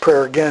this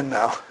prayer again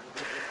now.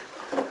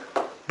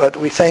 But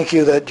we thank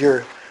you that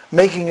you're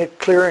making it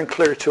clearer and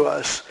clearer to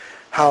us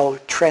how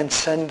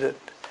transcendent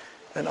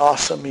and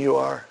awesome you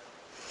are.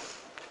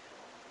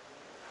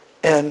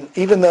 And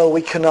even though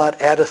we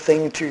cannot add a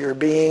thing to your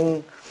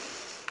being,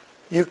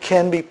 you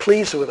can be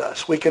pleased with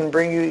us. We can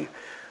bring you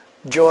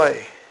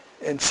joy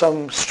in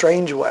some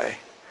strange way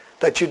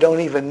that you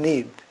don't even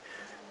need,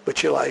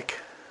 but you like.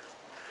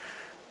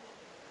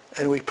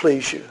 And we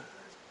please you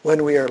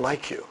when we are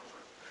like you.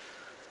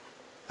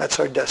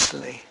 That's our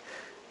destiny.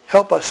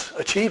 Help us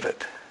achieve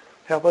it.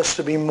 Help us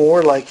to be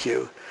more like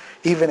you,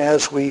 even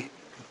as we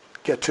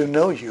get to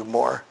know you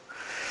more.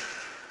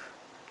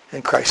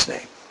 In Christ's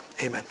name,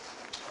 amen.